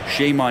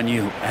 shame on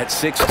you. At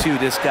 6'2",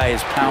 this guy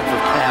is pound for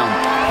pound,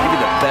 maybe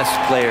the best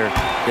player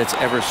that's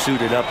ever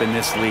suited up in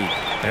this league.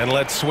 And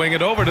let's swing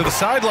it over to the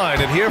sideline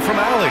and hear from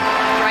Allie.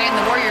 Brian,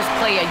 the Warriors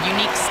play a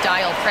unique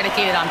style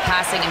predicated on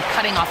passing and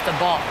cutting off the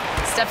ball.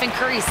 Stephen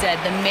Curry said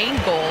the main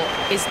goal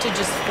is to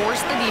just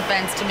force the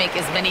defense to make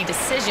as many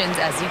decisions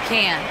as you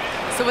can.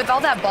 So with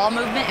all that ball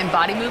movement and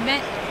body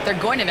movement, they're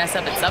going to mess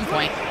up at some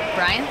point.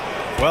 Brian?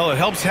 Well, it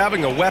helps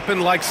having a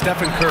weapon like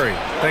Stephen Curry.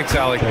 Thanks,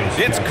 Allie.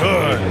 It's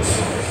good.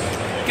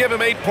 Give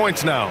him 8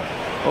 points now.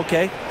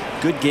 Okay,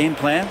 good game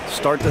plan.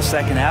 Start the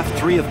second half.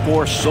 3 of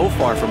 4 so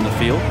far from the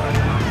field.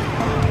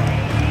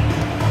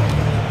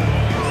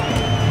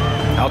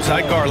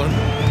 Outside Garland.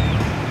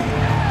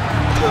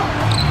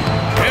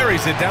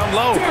 Carries it down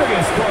low.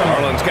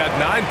 Garland's got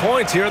 9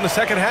 points here in the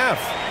second half.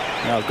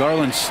 Now,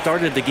 Garland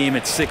started the game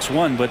at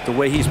 6'1", but the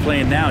way he's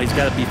playing now, he's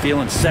got to be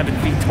feeling 7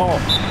 feet tall.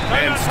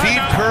 And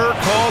Steve Kerr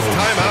calls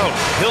timeout.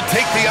 He'll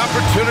take the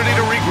opportunity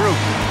to regroup.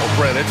 Oh,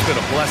 Brent, it's been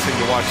a blessing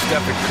to watch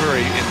Stephen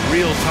Curry in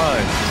real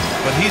time.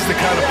 But he's the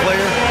kind of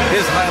player,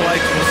 his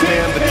highlights will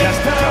stand the test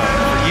of time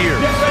for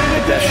years.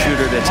 The best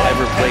shooter that's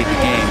ever played the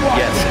game.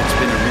 Yes, it's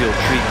been a real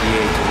treat,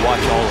 DA, to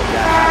watch all of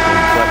that happen.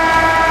 But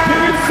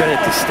give credit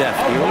to Steph.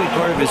 The early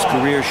part of his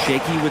career,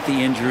 shaky with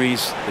the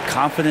injuries, the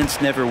confidence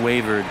never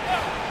wavered.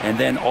 And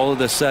then all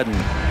of a sudden,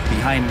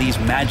 behind these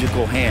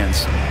magical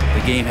hands,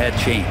 the game had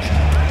changed.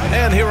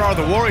 And here are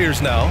the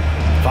Warriors now,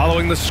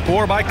 following the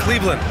score by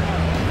Cleveland.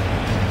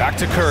 Back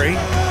to Curry.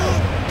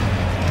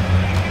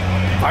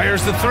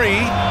 Fires the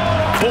 3.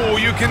 Oh,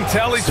 you can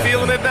tell he's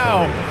feeling it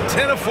now.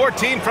 10 of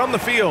 14 from the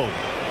field.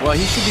 Well,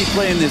 he should be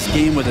playing this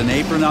game with an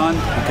apron on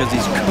because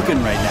he's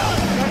cooking right now.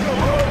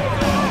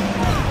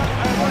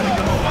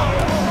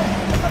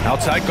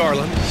 Outside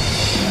Garland.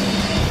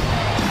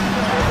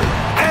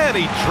 And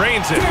he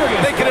drains it,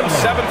 making him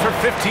 7 for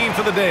 15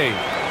 for the day.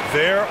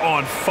 They're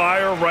on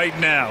fire right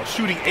now,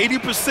 shooting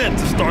 80%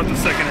 to start the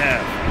second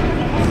half.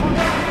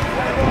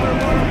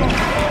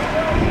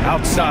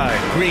 Outside,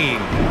 Green.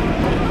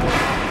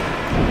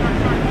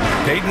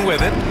 Payton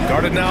with it,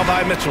 guarded now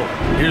by Mitchell.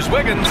 Here's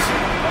Wiggins.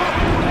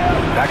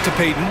 Back to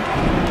Payton.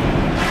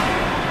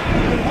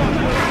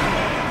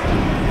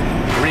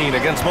 Green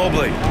against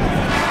Mobley.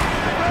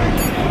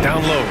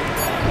 Down low.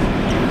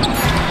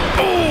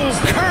 Oh,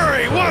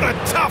 Curry, what a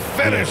tough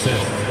finish.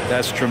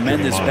 That's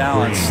tremendous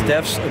balance.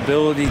 Steph's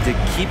ability to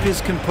keep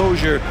his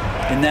composure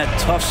in that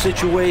tough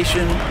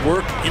situation,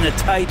 work in a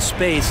tight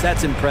space,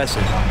 that's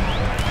impressive.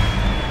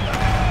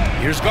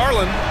 Here's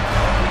Garland.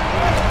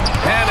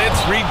 And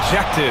it's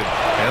rejected.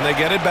 And they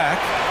get it back.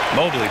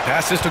 Mobley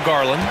passes to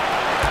Garland.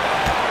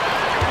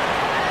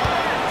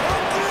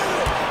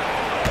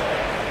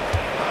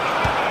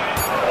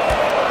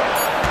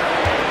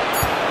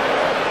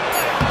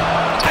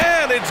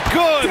 And it's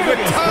good with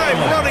time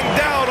running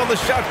down on the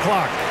shot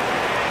clock.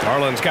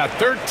 Garland's got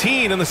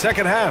 13 in the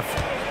second half.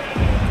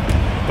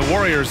 The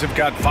Warriors have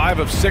got 5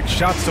 of 6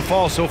 shots to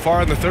fall so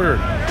far in the third.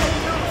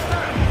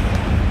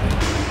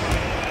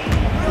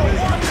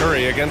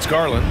 Curry against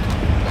Garland.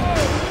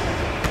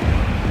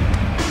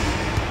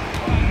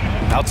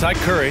 Outside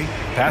Curry,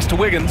 pass to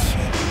Wiggins.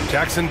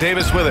 Jackson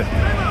Davis with it.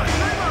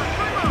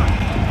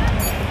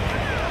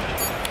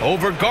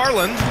 Over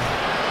Garland,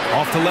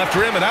 off the left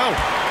rim and out.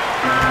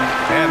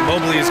 And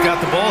Mobley has got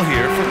the ball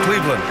here for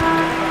Cleveland.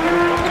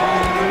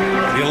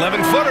 The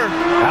 11-footer.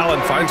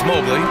 Allen finds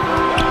Mobley.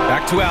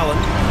 Back to Allen.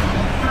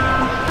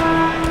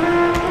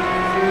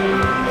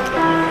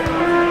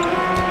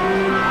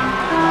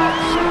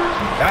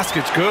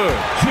 Basket's good.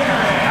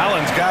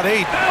 Allen's got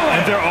 8.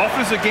 And their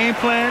offensive game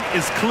plan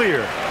is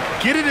clear.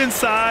 Get it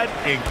inside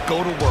and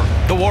go to work.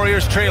 The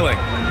Warriors trailing.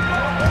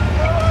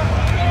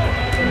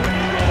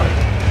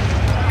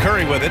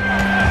 Curry with it.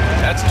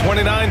 That's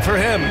 29 for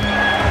him.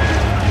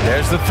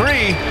 There's the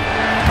 3.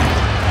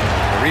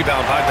 The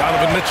rebound by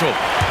Donovan Mitchell.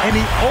 And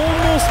he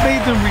almost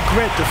made them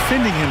regret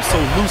defending him so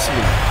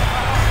loosely.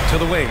 To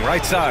the wing,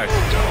 right side.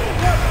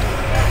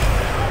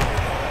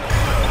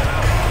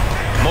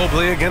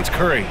 Mobley against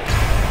Curry.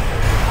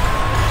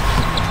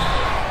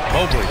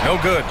 Mobley, no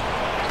good.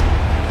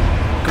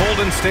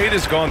 Golden State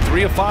has gone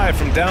 3 of 5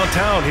 from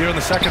downtown here in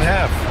the second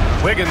half.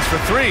 Wiggins for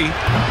 3.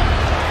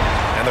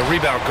 And the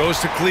rebound goes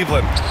to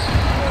Cleveland.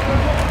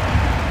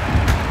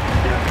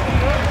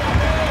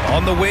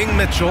 On the wing,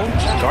 Mitchell,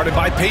 guarded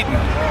by Payton.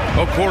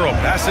 Okoro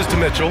passes to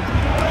Mitchell.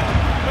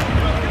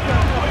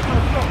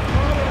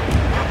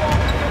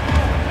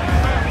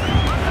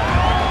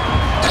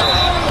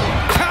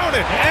 Count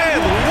it,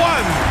 and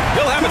 1.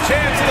 He'll have a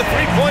chance in the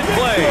three-point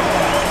play.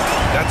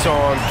 That's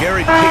on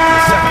Gary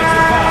Payton second.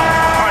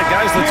 All right,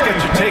 guys, let's get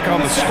your take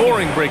on the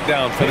scoring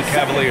breakdown for the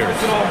Cavaliers.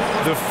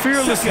 The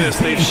fearlessness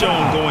they've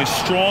shown going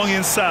strong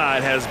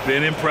inside has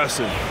been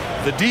impressive.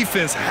 The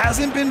defense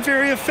hasn't been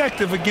very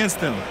effective against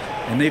them.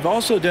 And they've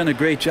also done a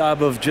great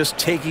job of just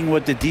taking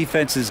what the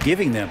defense is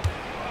giving them.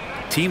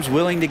 Teams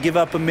willing to give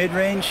up a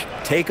mid-range,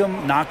 take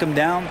them, knock them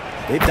down,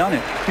 they've done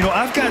it. You know,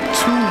 I've got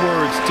 2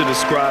 words to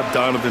describe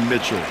Donovan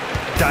Mitchell.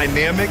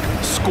 Dynamic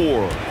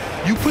scorer.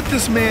 You put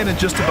this man in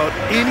just about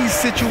any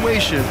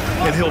situation,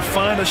 and he'll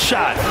find a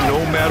shot no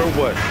matter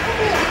what.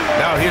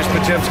 Now here's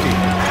Pajemski.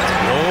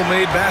 No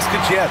made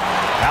baskets yet.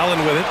 Allen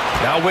with it.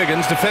 Now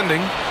Wiggins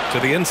defending to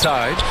the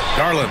inside.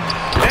 Garland.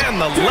 And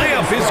the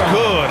layup is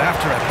good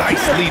after a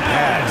nice lead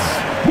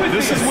pass.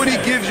 This is what he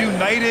gives you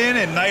night in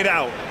and night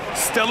out.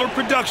 Stellar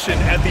production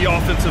at the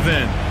offensive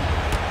end.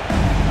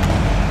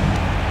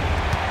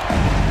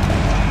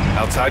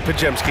 Outside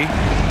Pajemski.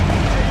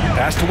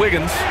 Pass to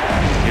Wiggins.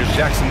 Here's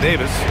Jackson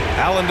Davis.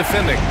 Allen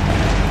defending.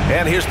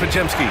 And here's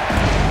Pajemski.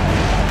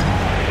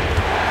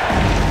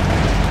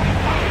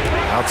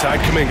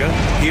 Outside Kuminga.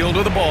 Hield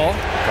with the ball.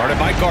 Guarded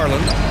by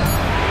Garland.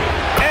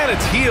 And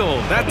it's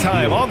Hield. That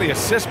time on the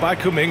assist by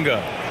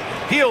Kuminga.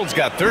 Hield's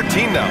got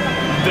 13 now.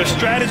 Their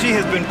strategy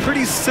has been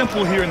pretty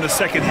simple here in the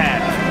second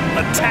half.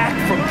 Attack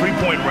from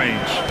three-point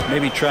range.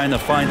 Maybe trying to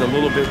find a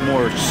little bit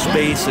more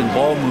space and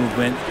ball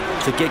movement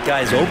to get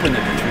guys open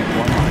at the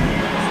three-point line.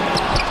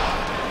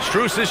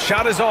 Strus's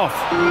shot is off.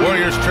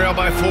 Warriors trail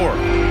by 4.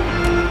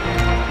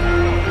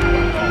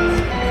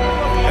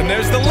 And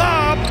there's the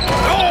lob.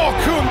 Oh,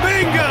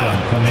 Kuminga!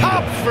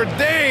 Hop for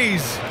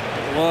days.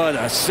 What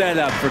a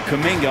setup for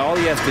Kuminga. All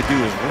he has to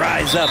do is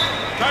rise up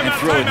and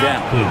throw it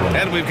down.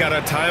 And we've got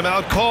a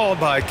timeout called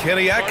by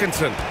Kenny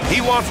Atkinson.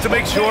 He wants to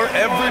make sure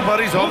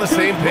everybody's on the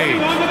same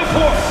page.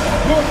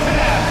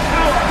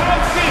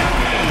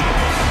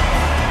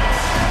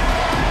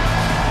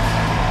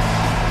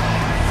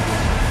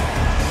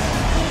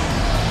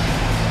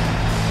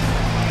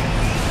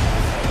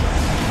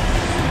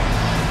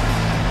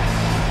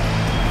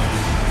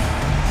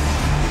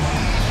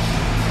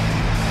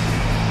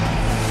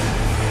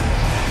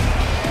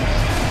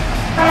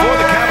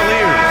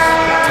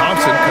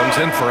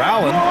 In for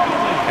Allen,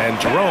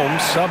 and Jerome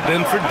subbed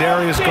in for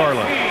Darius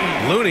Garland.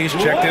 Looney's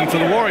checked in for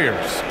the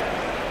Warriors.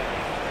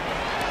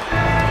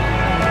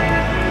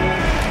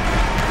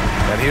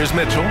 And here's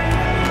Mitchell.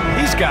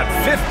 He's got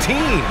 15.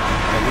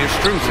 And here's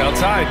Strus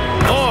outside.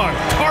 On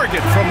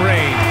target from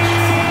range.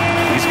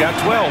 He's got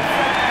 12.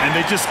 And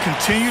they just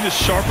continue to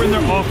sharpen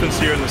their offense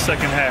here in the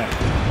second half.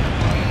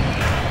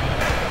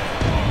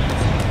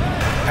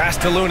 Pass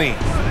to Looney.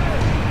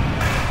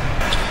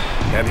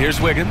 And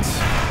here's Wiggins,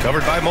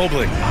 covered by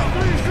Mobley.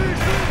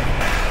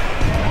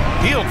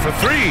 Hield for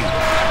 3.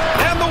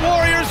 And the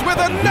Warriors with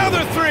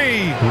another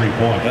 3. 3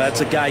 points. That's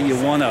a guy you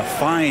want to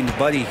find,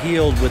 Buddy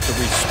Hield, with the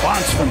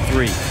response from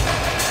 3.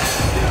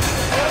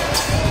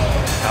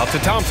 Out to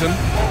Thompson.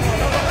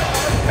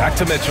 Back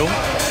to Mitchell.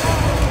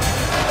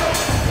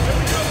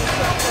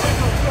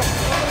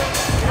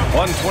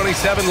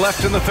 1:27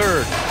 left in the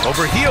third.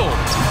 Over Hield.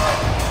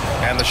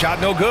 And the shot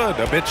no good,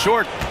 a bit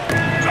short.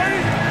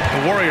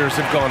 The Warriors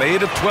have gone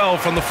 8 of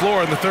 12 from the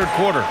floor in the third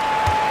quarter.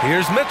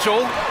 Here's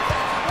Mitchell.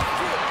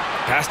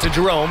 Pass to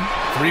Jerome.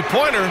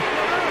 Three-pointer.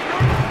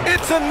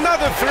 It's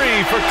another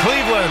 3 for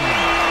Cleveland.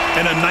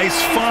 And a nice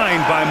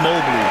find by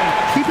Mobley,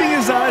 keeping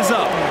his eyes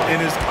up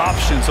and his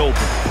options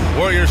open.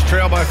 Warriors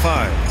trail by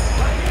 5.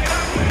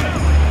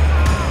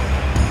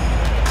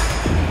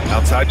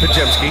 Outside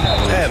Pajemski.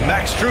 And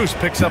Max Strus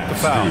picks up the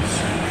foul.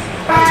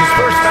 That's his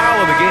first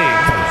foul of the game.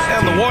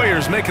 And the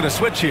Warriors making a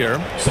switch here.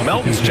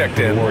 Melton's checked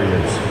in.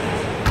 Warriors,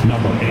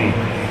 number 8,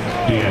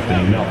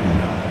 D'Anthony Melton.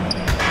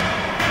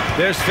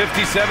 There's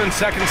 57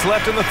 seconds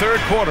left in the third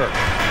quarter.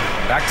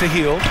 Back to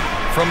Hield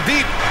from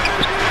deep.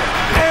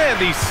 And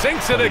he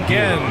sinks it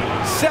again.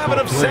 7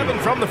 of 7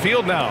 from the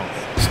field now.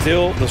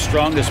 Still the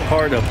strongest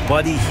part of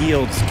Buddy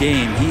Hield's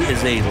game. He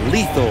is a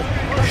lethal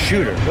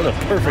shooter. What a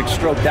perfect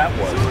stroke that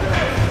was.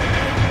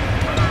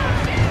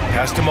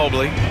 Pass to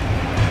Mobley.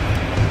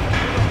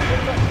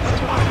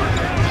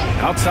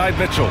 Outside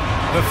Mitchell.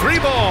 The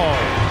 3-ball.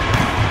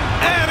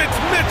 And it's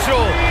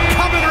Mitchell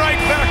coming right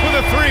back with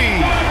a 3.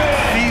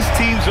 These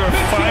teams are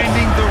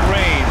finding the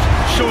range,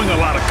 showing a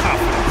lot of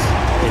confidence.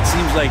 It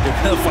seems like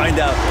they're going to find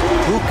out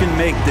who can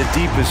make the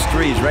deepest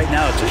threes. Right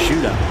now it's a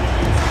shootout.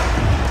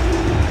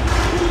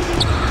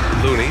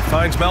 Looney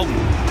finds Melton.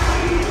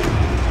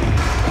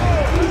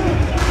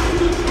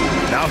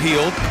 Now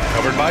Hield,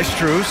 covered by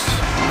Strus.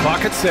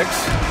 Clock at 6.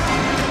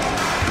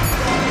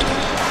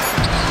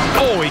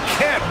 Oh, he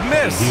can't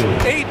miss.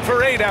 8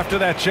 for 8 after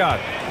that shot.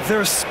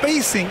 Their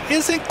spacing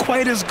isn't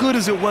quite as good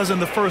as it was in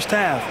the first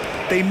half.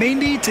 They may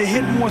need to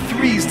hit more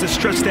threes to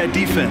stretch that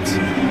defense.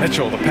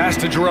 Mitchell, the pass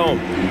to Jerome.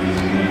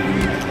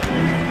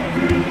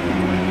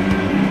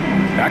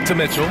 Back to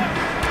Mitchell.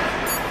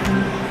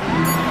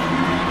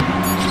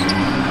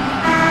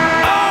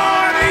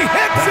 Oh, and he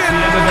hits it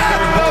at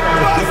the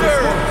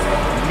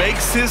buzzer.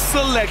 Makes his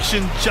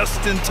selection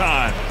just in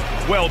time.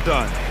 Well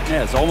done.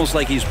 Yeah, it's almost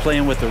like he's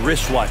playing with the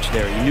wristwatch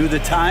there. He knew the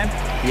time,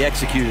 he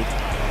executed.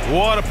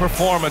 What a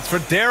performance for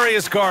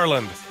Darius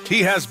Garland.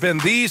 He has been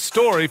the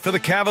story for the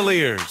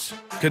Cavaliers.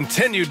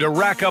 Continued to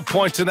rack up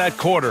points in that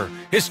quarter.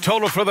 His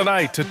total for the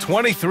night to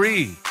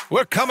 23.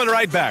 We're coming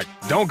right back.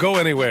 Don't go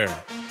anywhere.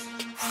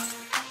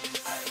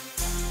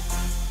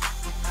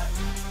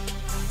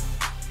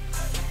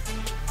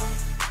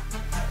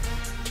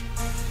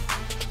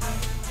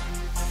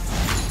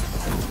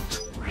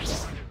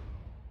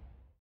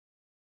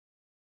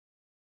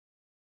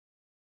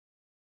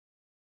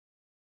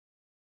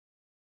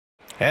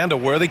 And a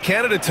worthy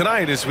candidate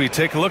tonight as we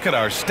take a look at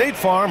our State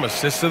Farm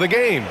assist of the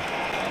game.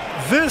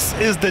 This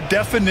is the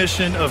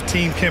definition of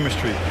team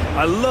chemistry.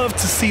 I love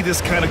to see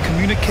this kind of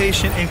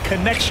communication and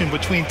connection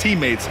between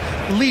teammates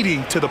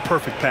leading to the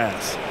perfect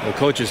pass. The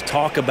coaches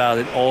talk about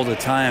it all the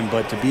time,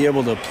 but to be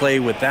able to play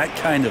with that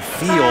kind of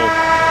feel,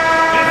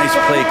 nice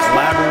play,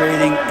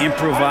 collaborating,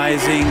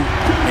 improvising,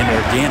 and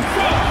organic.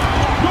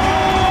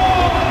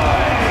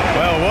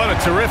 Well, what a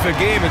terrific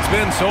game it's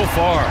been so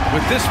far,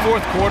 with this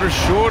fourth quarter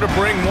sure to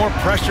bring more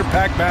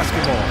pressure-packed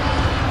basketball.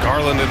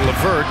 Garland and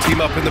LeVert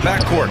team up in the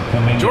backcourt.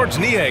 George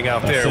Niang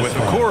out there with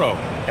Okoro.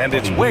 And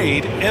it's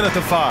Wade in at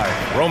the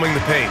 5, roaming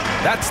the paint.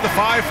 That's the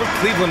 5 for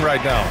Cleveland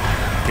right now.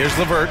 Here's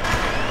LeVert.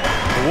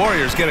 The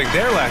Warriors getting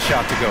their last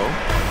shot to go.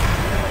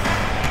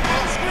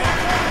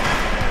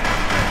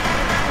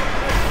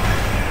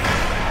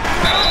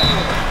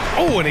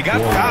 Oh, and he got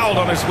fouled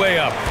on his way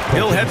up.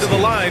 He'll head to the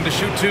line to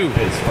shoot 2.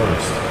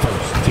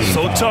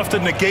 So tough to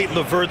negate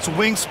LeVert's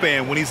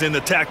wingspan when he's in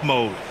attack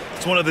mode.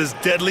 It's one of his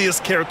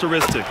deadliest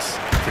characteristics.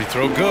 Free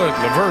throw good,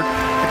 LeVert.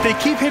 If they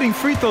keep hitting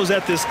free throws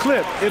at this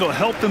clip, it'll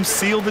help them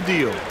seal the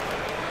deal.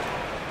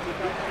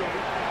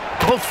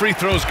 Both free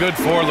throws good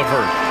for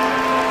LeVert.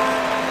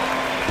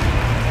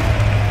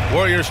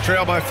 Warriors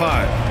trail by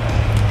 5.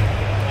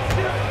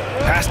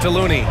 Pass to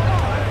Looney.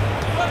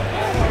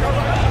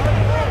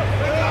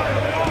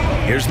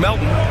 Here's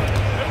Melton.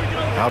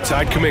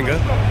 Outside Kuminga.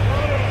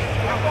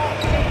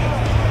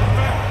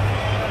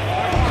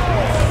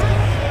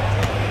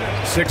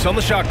 Six on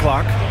the shot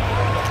clock.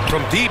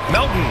 From deep,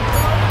 Melton.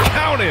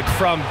 Counted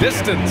from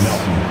distance.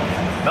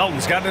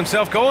 Melton's gotten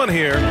himself going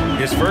here.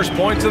 His first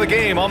points of the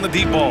game on the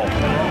deep ball.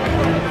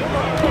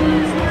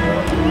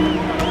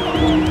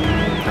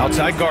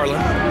 Outside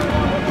Garland.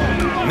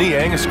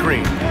 Niang a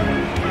screen.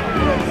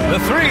 The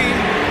 3.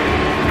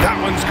 That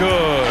one's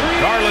good.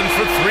 Garland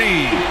for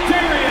 3.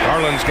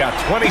 Garland's got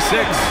 26.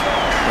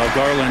 Well,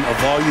 Garland, a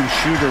volume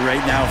shooter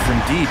right now from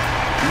deep.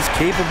 He's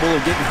capable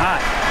of getting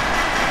hot.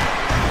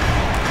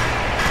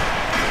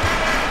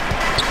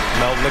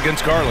 Melton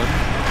against Garland.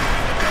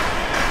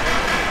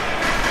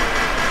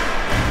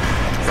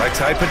 Right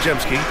side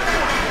Pajemski.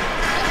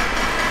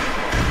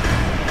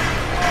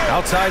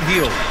 Outside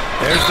Hield.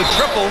 There's the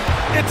triple.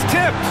 It's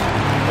tipped.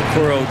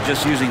 Okoro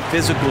just using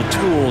physical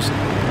tools,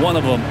 one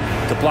of them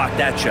to block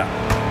that shot.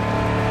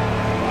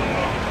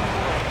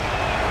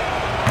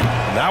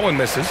 That one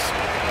misses.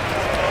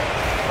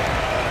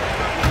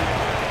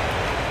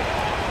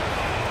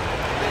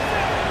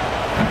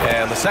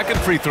 And the second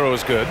free throw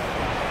is good.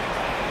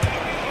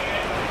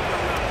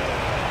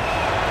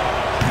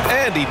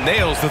 And he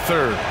nails the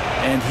third.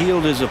 And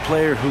Hield is a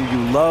player who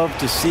you love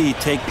to see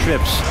take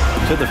trips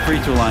to the free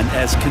throw line,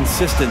 as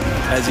consistent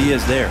as he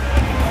is there.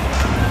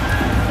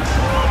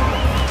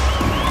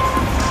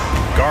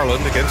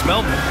 Garland against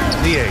Melton.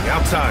 Niang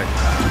outside.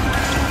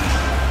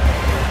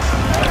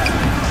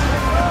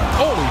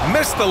 Oh, he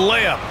missed the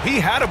layup. He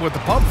had it with the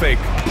pump fake.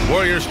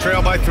 Warriors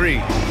trail by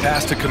 3.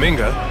 Pass to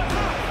Kuminga.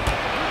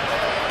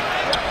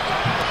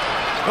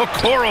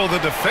 Okoro, the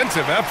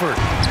defensive effort.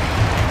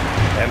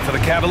 And for the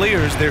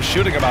Cavaliers, they're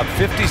shooting about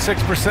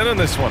 56% in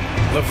this one.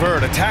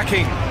 LeVert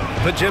attacking.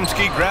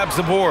 Pajemski grabs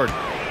the board.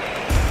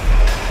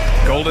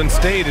 Golden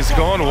State is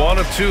gone 1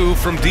 of 2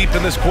 from deep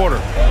in this quarter.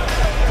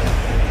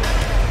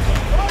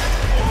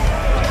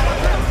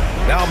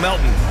 Now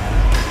Melton.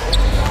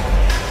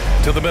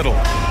 To the middle.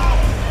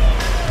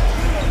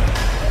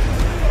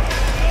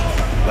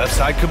 Left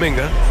side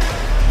Kuminga.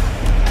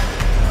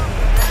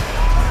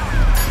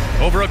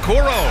 Over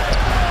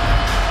Okoro.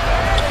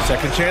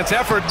 Second chance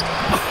effort.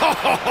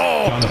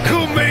 Oh,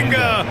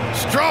 Kuminga,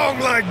 strong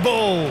like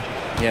bull.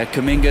 Yeah,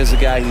 Kuminga is a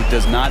guy who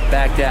does not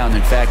back down.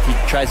 In fact, he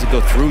tries to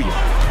go through you.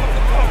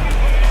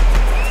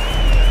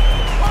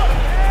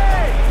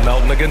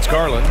 Melton against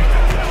Garland.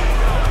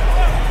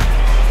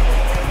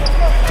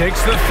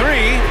 Takes the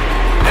 3,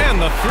 and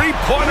the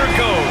three-pointer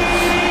goes.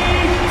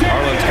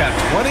 Garland's got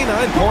 29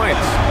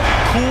 points.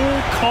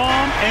 Cool,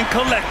 calm, and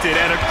collected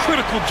at a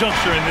critical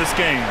juncture in this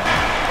game.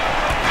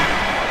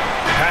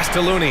 Pass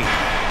to Looney.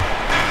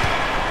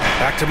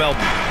 Back to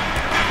Melton.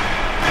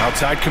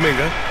 Outside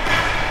Kuminga.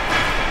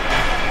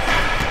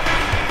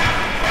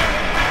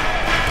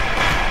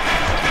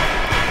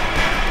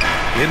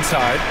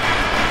 Inside.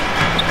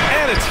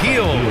 And it's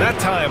Hield. That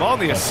time on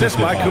the assist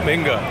by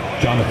Kuminga.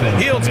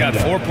 Hield's got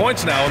 4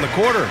 points now in the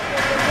quarter.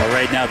 Well,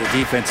 right now the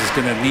defense is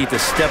going to need to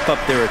step up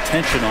their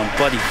attention on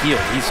Buddy Hield.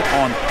 He's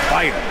on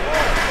fire.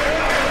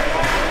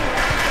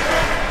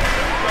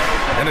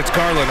 And it's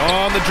Garland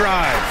on the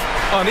drive.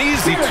 An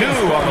easy 2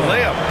 on the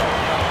layup.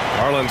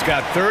 Garland's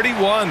got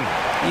 31.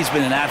 He's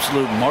been an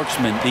absolute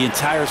marksman the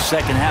entire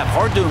second half.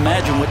 Hard to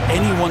imagine what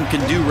anyone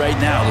can do right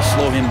now to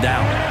slow him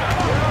down.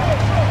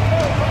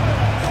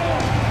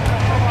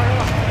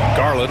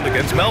 Garland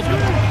against Melton.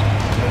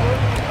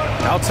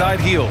 Outside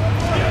Hield.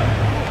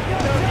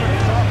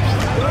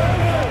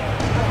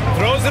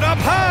 Throws it up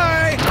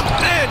high.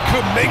 And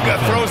Kuminga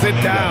throws it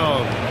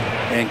down.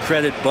 And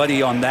credit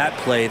Buddy on that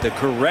play. The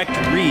correct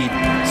read,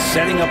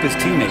 setting up his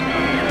teammate.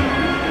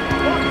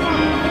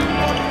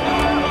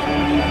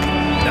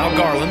 Now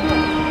Garland.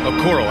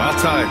 Okoro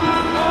outside.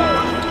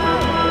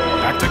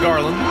 Back to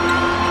Garland.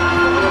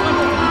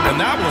 And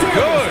that was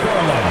good.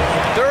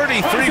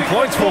 33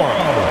 points for him.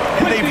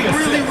 And they've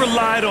really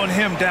relied on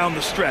him down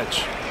the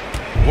stretch.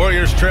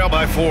 Warriors trail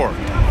by 4.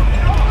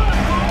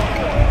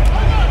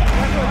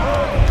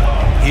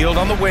 Healed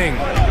on the wing.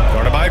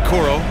 Guarded by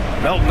Okoro.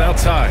 Melton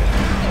outside.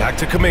 Back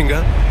to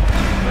Kuminga.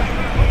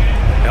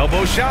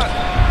 Elbow shot.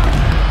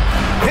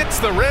 Hits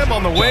the rim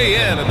on the way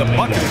in, and the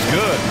bucket is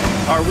good.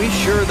 Are we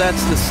sure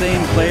that's the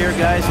same player,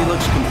 guys? He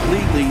looks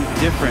completely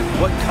different.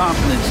 What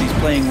confidence he's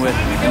playing with,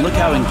 and look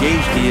how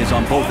engaged he is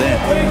on both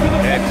ends.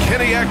 And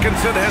Kenny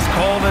Atkinson has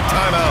called a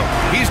timeout.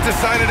 He's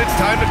decided it's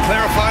time to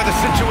clarify the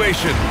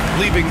situation,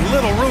 leaving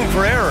little room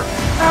for error.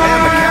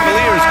 And the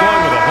Cavaliers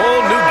going with a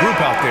whole new group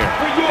out there.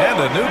 And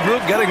a new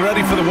group getting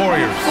ready for the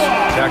Warriors.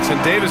 Jackson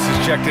Davis is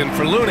checked in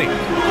for Looney.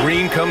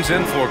 Green comes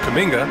in for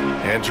Kuminga.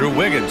 Andrew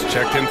Wiggins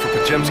checked in for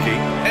Podziemski.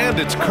 And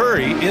it's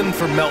Curry in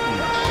for Melton.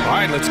 All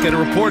right, let's get a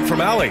report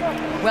from Allie.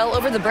 Well,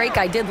 over the break,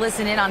 I did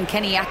listen in on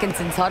Kenny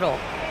Atkinson's huddle.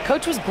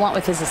 Coach was blunt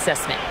with his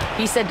assessment.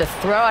 He said to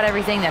throw out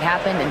everything that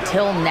happened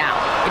until now.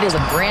 It is a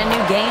brand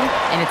new game,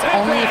 and it's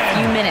only a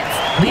few minutes.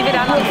 Leave it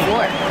out on the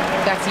floor.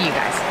 Back to you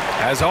guys.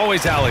 As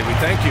always, Allie, we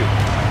thank you.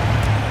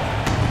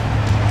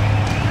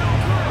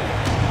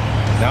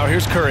 Now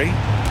here's Curry.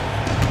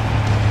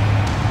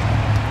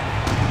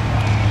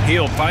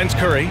 Hield finds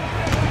Curry.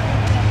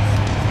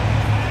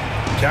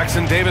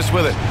 Jackson Davis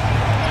with it.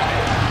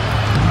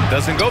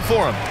 Doesn't go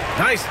for him.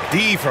 Nice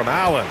D from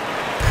Allen.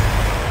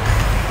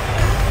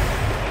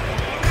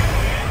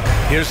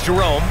 Here's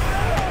Jerome.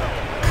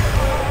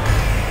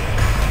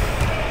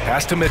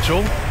 Pass to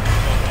Mitchell.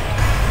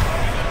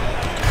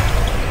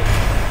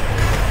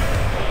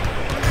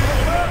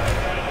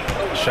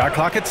 Shot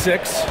clock at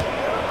 6.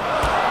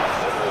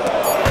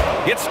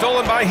 Gets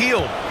stolen by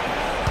Hield.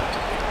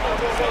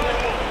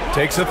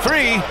 Takes a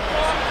 3.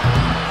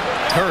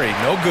 Curry,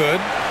 no good.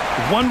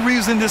 One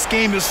reason this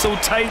game is so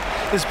tight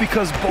is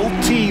because both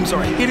teams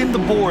are hitting the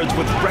boards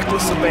with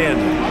reckless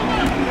abandon.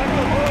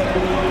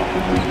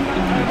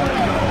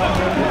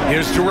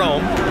 Here's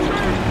Jerome.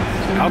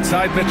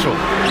 Outside Mitchell.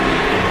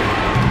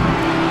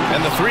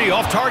 And the 3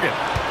 off target.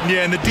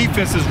 Yeah, and the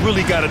defense has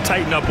really got to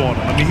tighten up on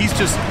him. I mean, he's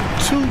just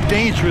too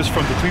dangerous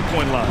from the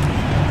three-point line.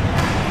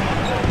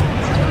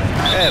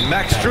 And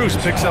Max Strus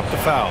picks up the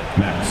foul.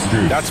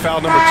 That's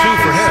foul number 2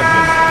 for him.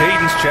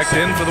 Payton's checked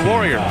in for the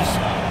Warriors.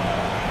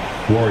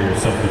 Warrior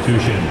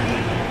substitution,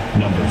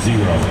 number 0,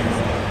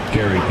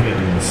 Gary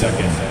Payton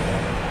II.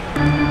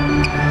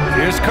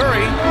 Here's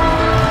Curry.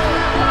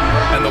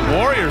 And the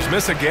Warriors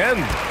miss again.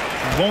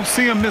 Won't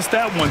see him miss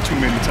that one too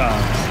many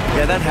times.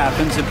 Yeah, that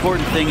happens.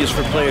 Important thing is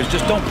for players,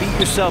 just don't beat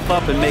yourself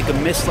up and make a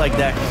miss like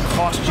that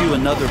cost you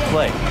another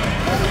play.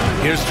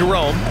 Here's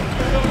Jerome.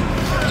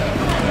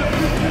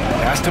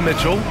 Pass to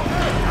Mitchell.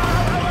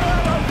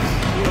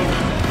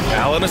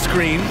 Allen a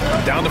screen.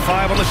 Down to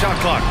 5 on the shot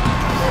clock.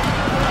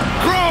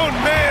 Grown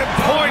man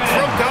point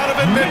from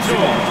Donovan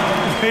Mitchell.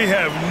 They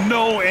have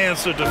no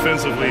answer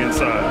defensively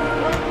inside.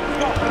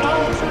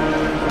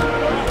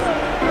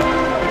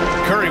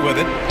 Curry with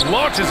it.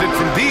 Launches it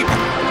from deep.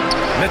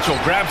 Mitchell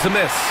grabs a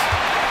miss.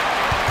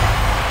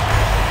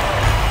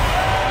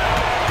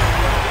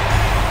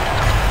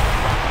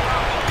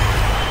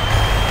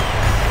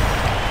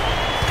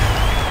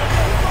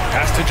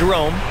 Pass to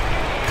Jerome.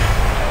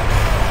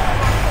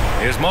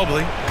 Here's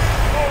Mobley.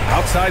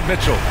 Outside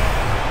Mitchell.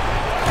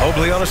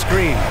 Mobley on a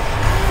screen.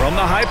 From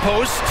the high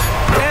post.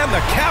 And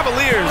the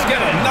Cavaliers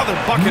get another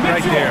bucket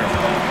right there.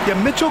 Yeah,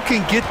 Mitchell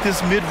can get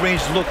this mid-range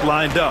look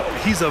lined up.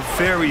 He's a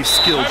very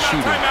skilled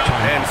shooter.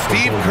 And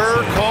Steve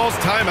Kerr calls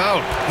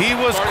timeout. He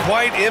was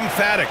quite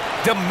emphatic,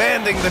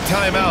 demanding the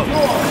timeout.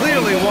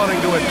 Clearly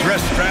wanting to address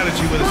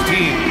strategy with his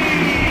team.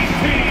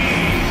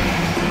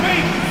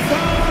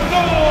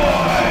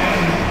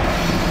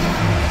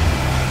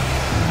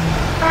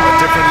 A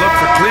different look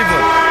for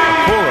Cleveland.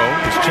 Okoro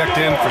is checked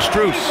in for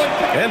Strus.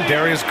 And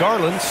Darius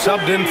Garland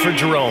subbed in for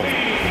Jerome.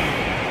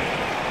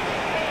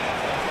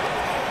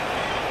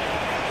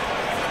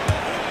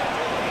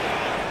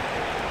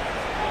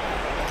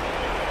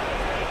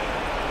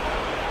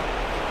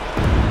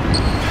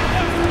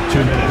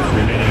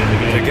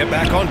 To get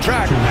back on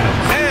track.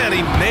 And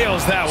he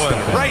nails that one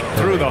right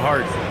through the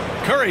heart.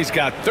 Curry's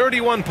got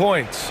 31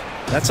 points.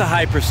 That's a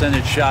high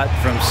percentage shot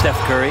from Steph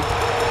Curry.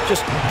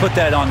 Just put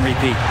that on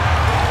repeat.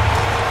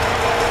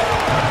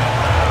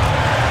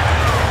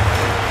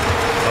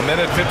 A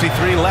minute 53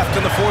 left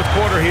in the fourth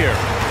quarter here.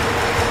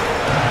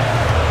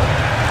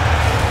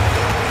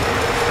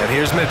 And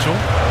here's Mitchell.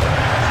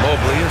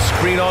 Mobley, a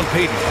screen on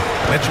Payton.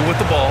 Mitchell with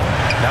the ball.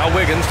 Now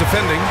Wiggins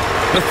defending.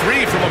 The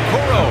 3 from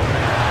Okoro.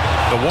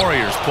 The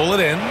Warriors pull it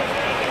in.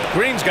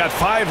 Green's got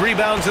 5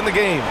 rebounds in the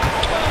game.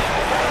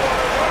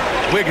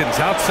 Wiggins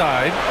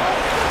outside.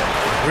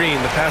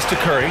 Green, the pass to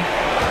Curry.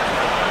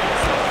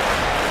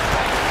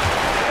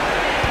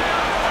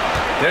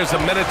 There's a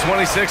minute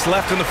 26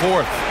 left in the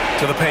fourth.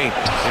 To the paint.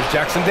 Here's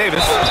Jackson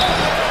Davis.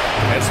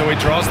 And so he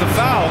draws the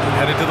foul,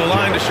 headed to the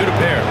line to shoot a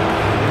pair.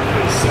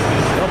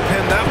 They'll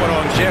pin that one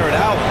on Jared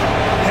Allen.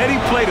 Heady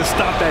play to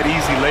stop that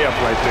easy layup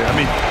right there. I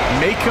mean,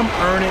 make him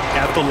earn it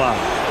at the line.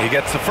 He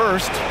gets the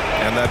first,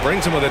 and that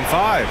brings him within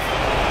 5.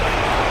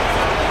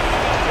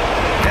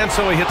 And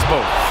so he hits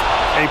both.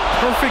 A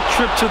perfect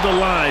trip to the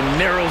line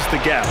narrows the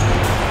gap.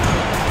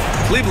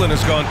 Cleveland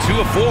has gone 2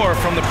 of 4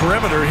 from the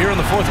perimeter here in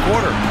the 4th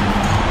quarter.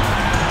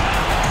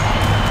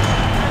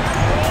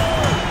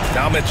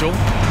 Now Mitchell.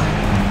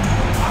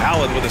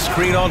 Allen with a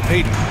screen on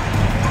Payton.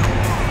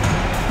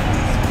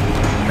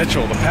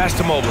 Mitchell, the pass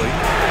to Mobley.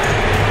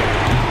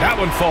 That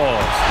one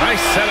falls.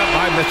 Nice setup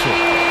by Mitchell.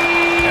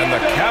 And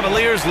the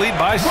Cavaliers lead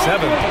by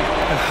 7.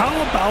 And how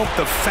about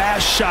the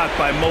fast shot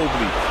by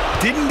Mobley?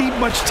 Didn't need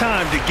much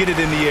time to get it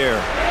in the air.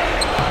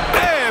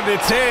 And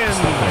it's in.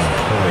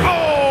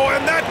 Oh,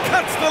 and that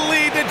cuts the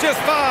lead to just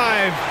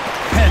 5.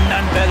 And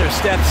none better,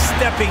 Steph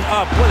stepping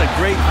up. What a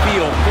great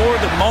feel for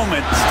the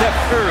moment. Steph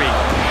Curry.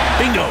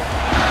 Bingo.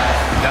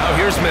 Now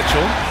here's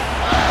Mitchell.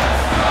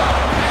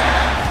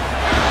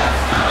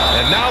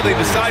 And now they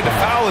decide to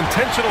foul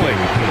intentionally.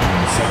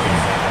 Second,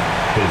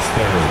 his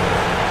third,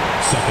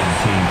 second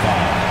team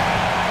foul.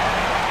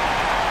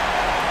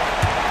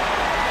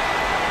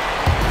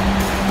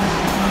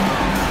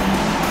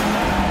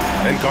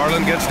 And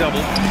Garland gets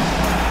doubled.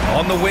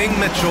 On the wing,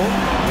 Mitchell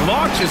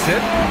launches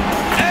it.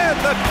 And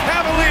the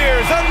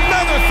Cavaliers,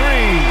 another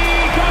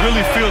 3.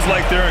 Really feels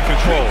like they're in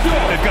control.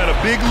 They've got a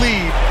big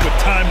lead with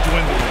time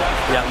dwindling.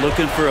 Yeah,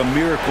 looking for a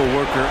miracle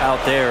worker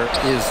out there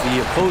is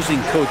the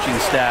opposing coaching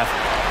staff.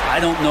 I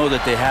don't know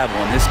that they have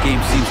one. This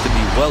game seems to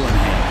be well in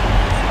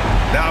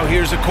hand. Now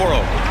here's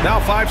Okoro.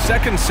 Now 5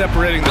 seconds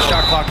separating the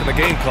shot clock and the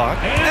game clock.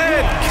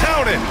 And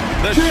count it.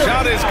 The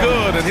shot is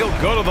good, and he'll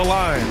go to the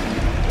line.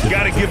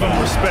 Got to give them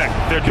respect.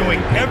 They're doing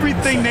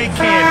everything they can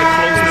to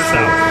close this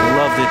out.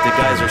 Loved it. The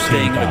guys are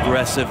staying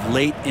aggressive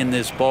late in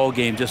this ball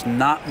game, just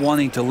not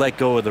wanting to let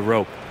go of the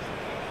rope.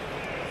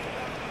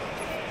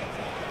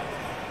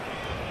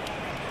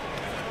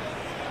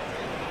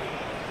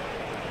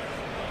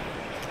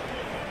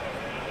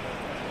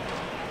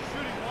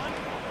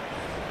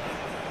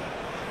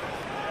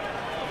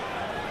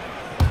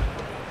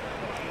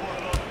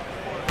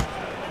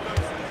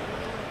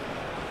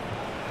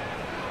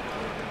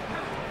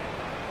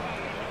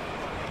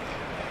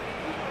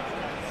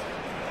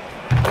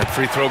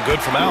 Free throw good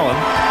from Allen.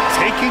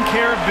 Taking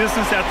care of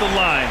business at the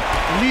line,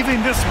 leaving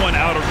this one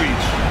out of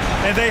reach.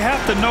 And they have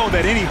to know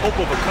that any hope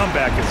of a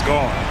comeback is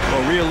gone.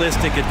 Well,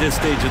 realistic at this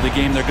stage of the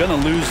game, they're going to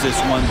lose this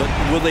one, but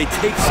will they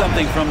take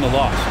something from the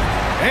loss?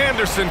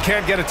 Anderson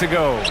can't get it to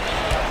go.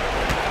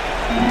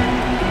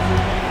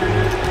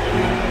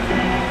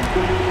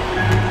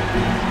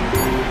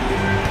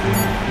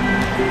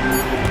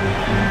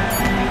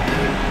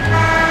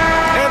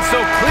 And so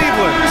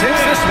Cleveland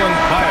takes this one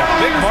by a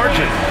big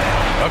margin.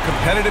 A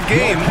competitive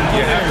game.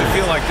 You have to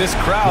feel like this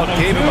crowd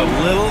gave him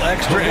a little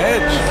extra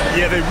edge.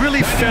 Yeah, they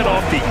really fed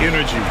off the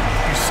energy.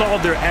 You saw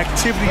their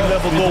activity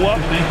level go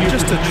up.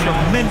 Just a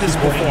tremendous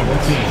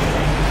performance.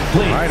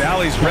 All right,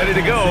 Allie's ready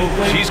to go.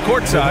 She's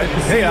courtside.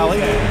 Hey, Allie.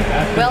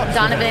 Well,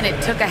 Donovan,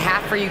 it took a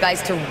half for you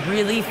guys to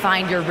really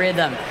find your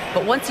rhythm.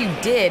 But once you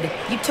did,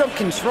 you took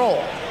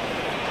control.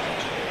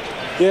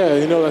 Yeah,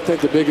 you know, I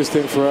think the biggest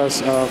thing for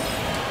us,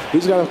 we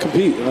just got to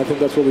compete. And I think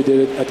that's what we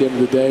did at the end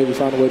of the day. We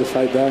found a way to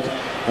fight back.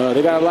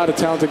 They got a lot of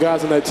talented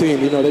guys on that team.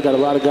 You know, they got a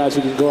lot of guys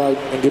who can go out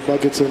and get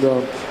buckets and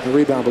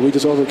rebound. But we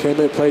just overcame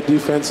it, played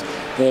defense,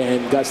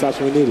 and got stops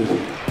when we needed.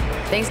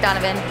 Thanks,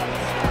 Donovan.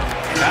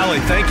 Allie,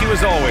 thank you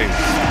as always.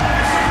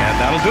 And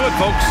that'll do it,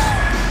 folks.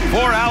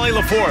 For Allie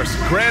LaForce,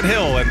 Grant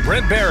Hill, and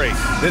Brent Barry,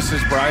 this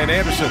is Brian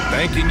Anderson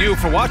thanking you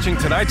for watching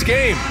tonight's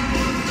game.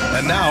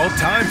 And now,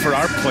 time for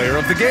our player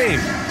of the game,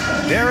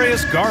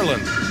 Darius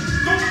Garland.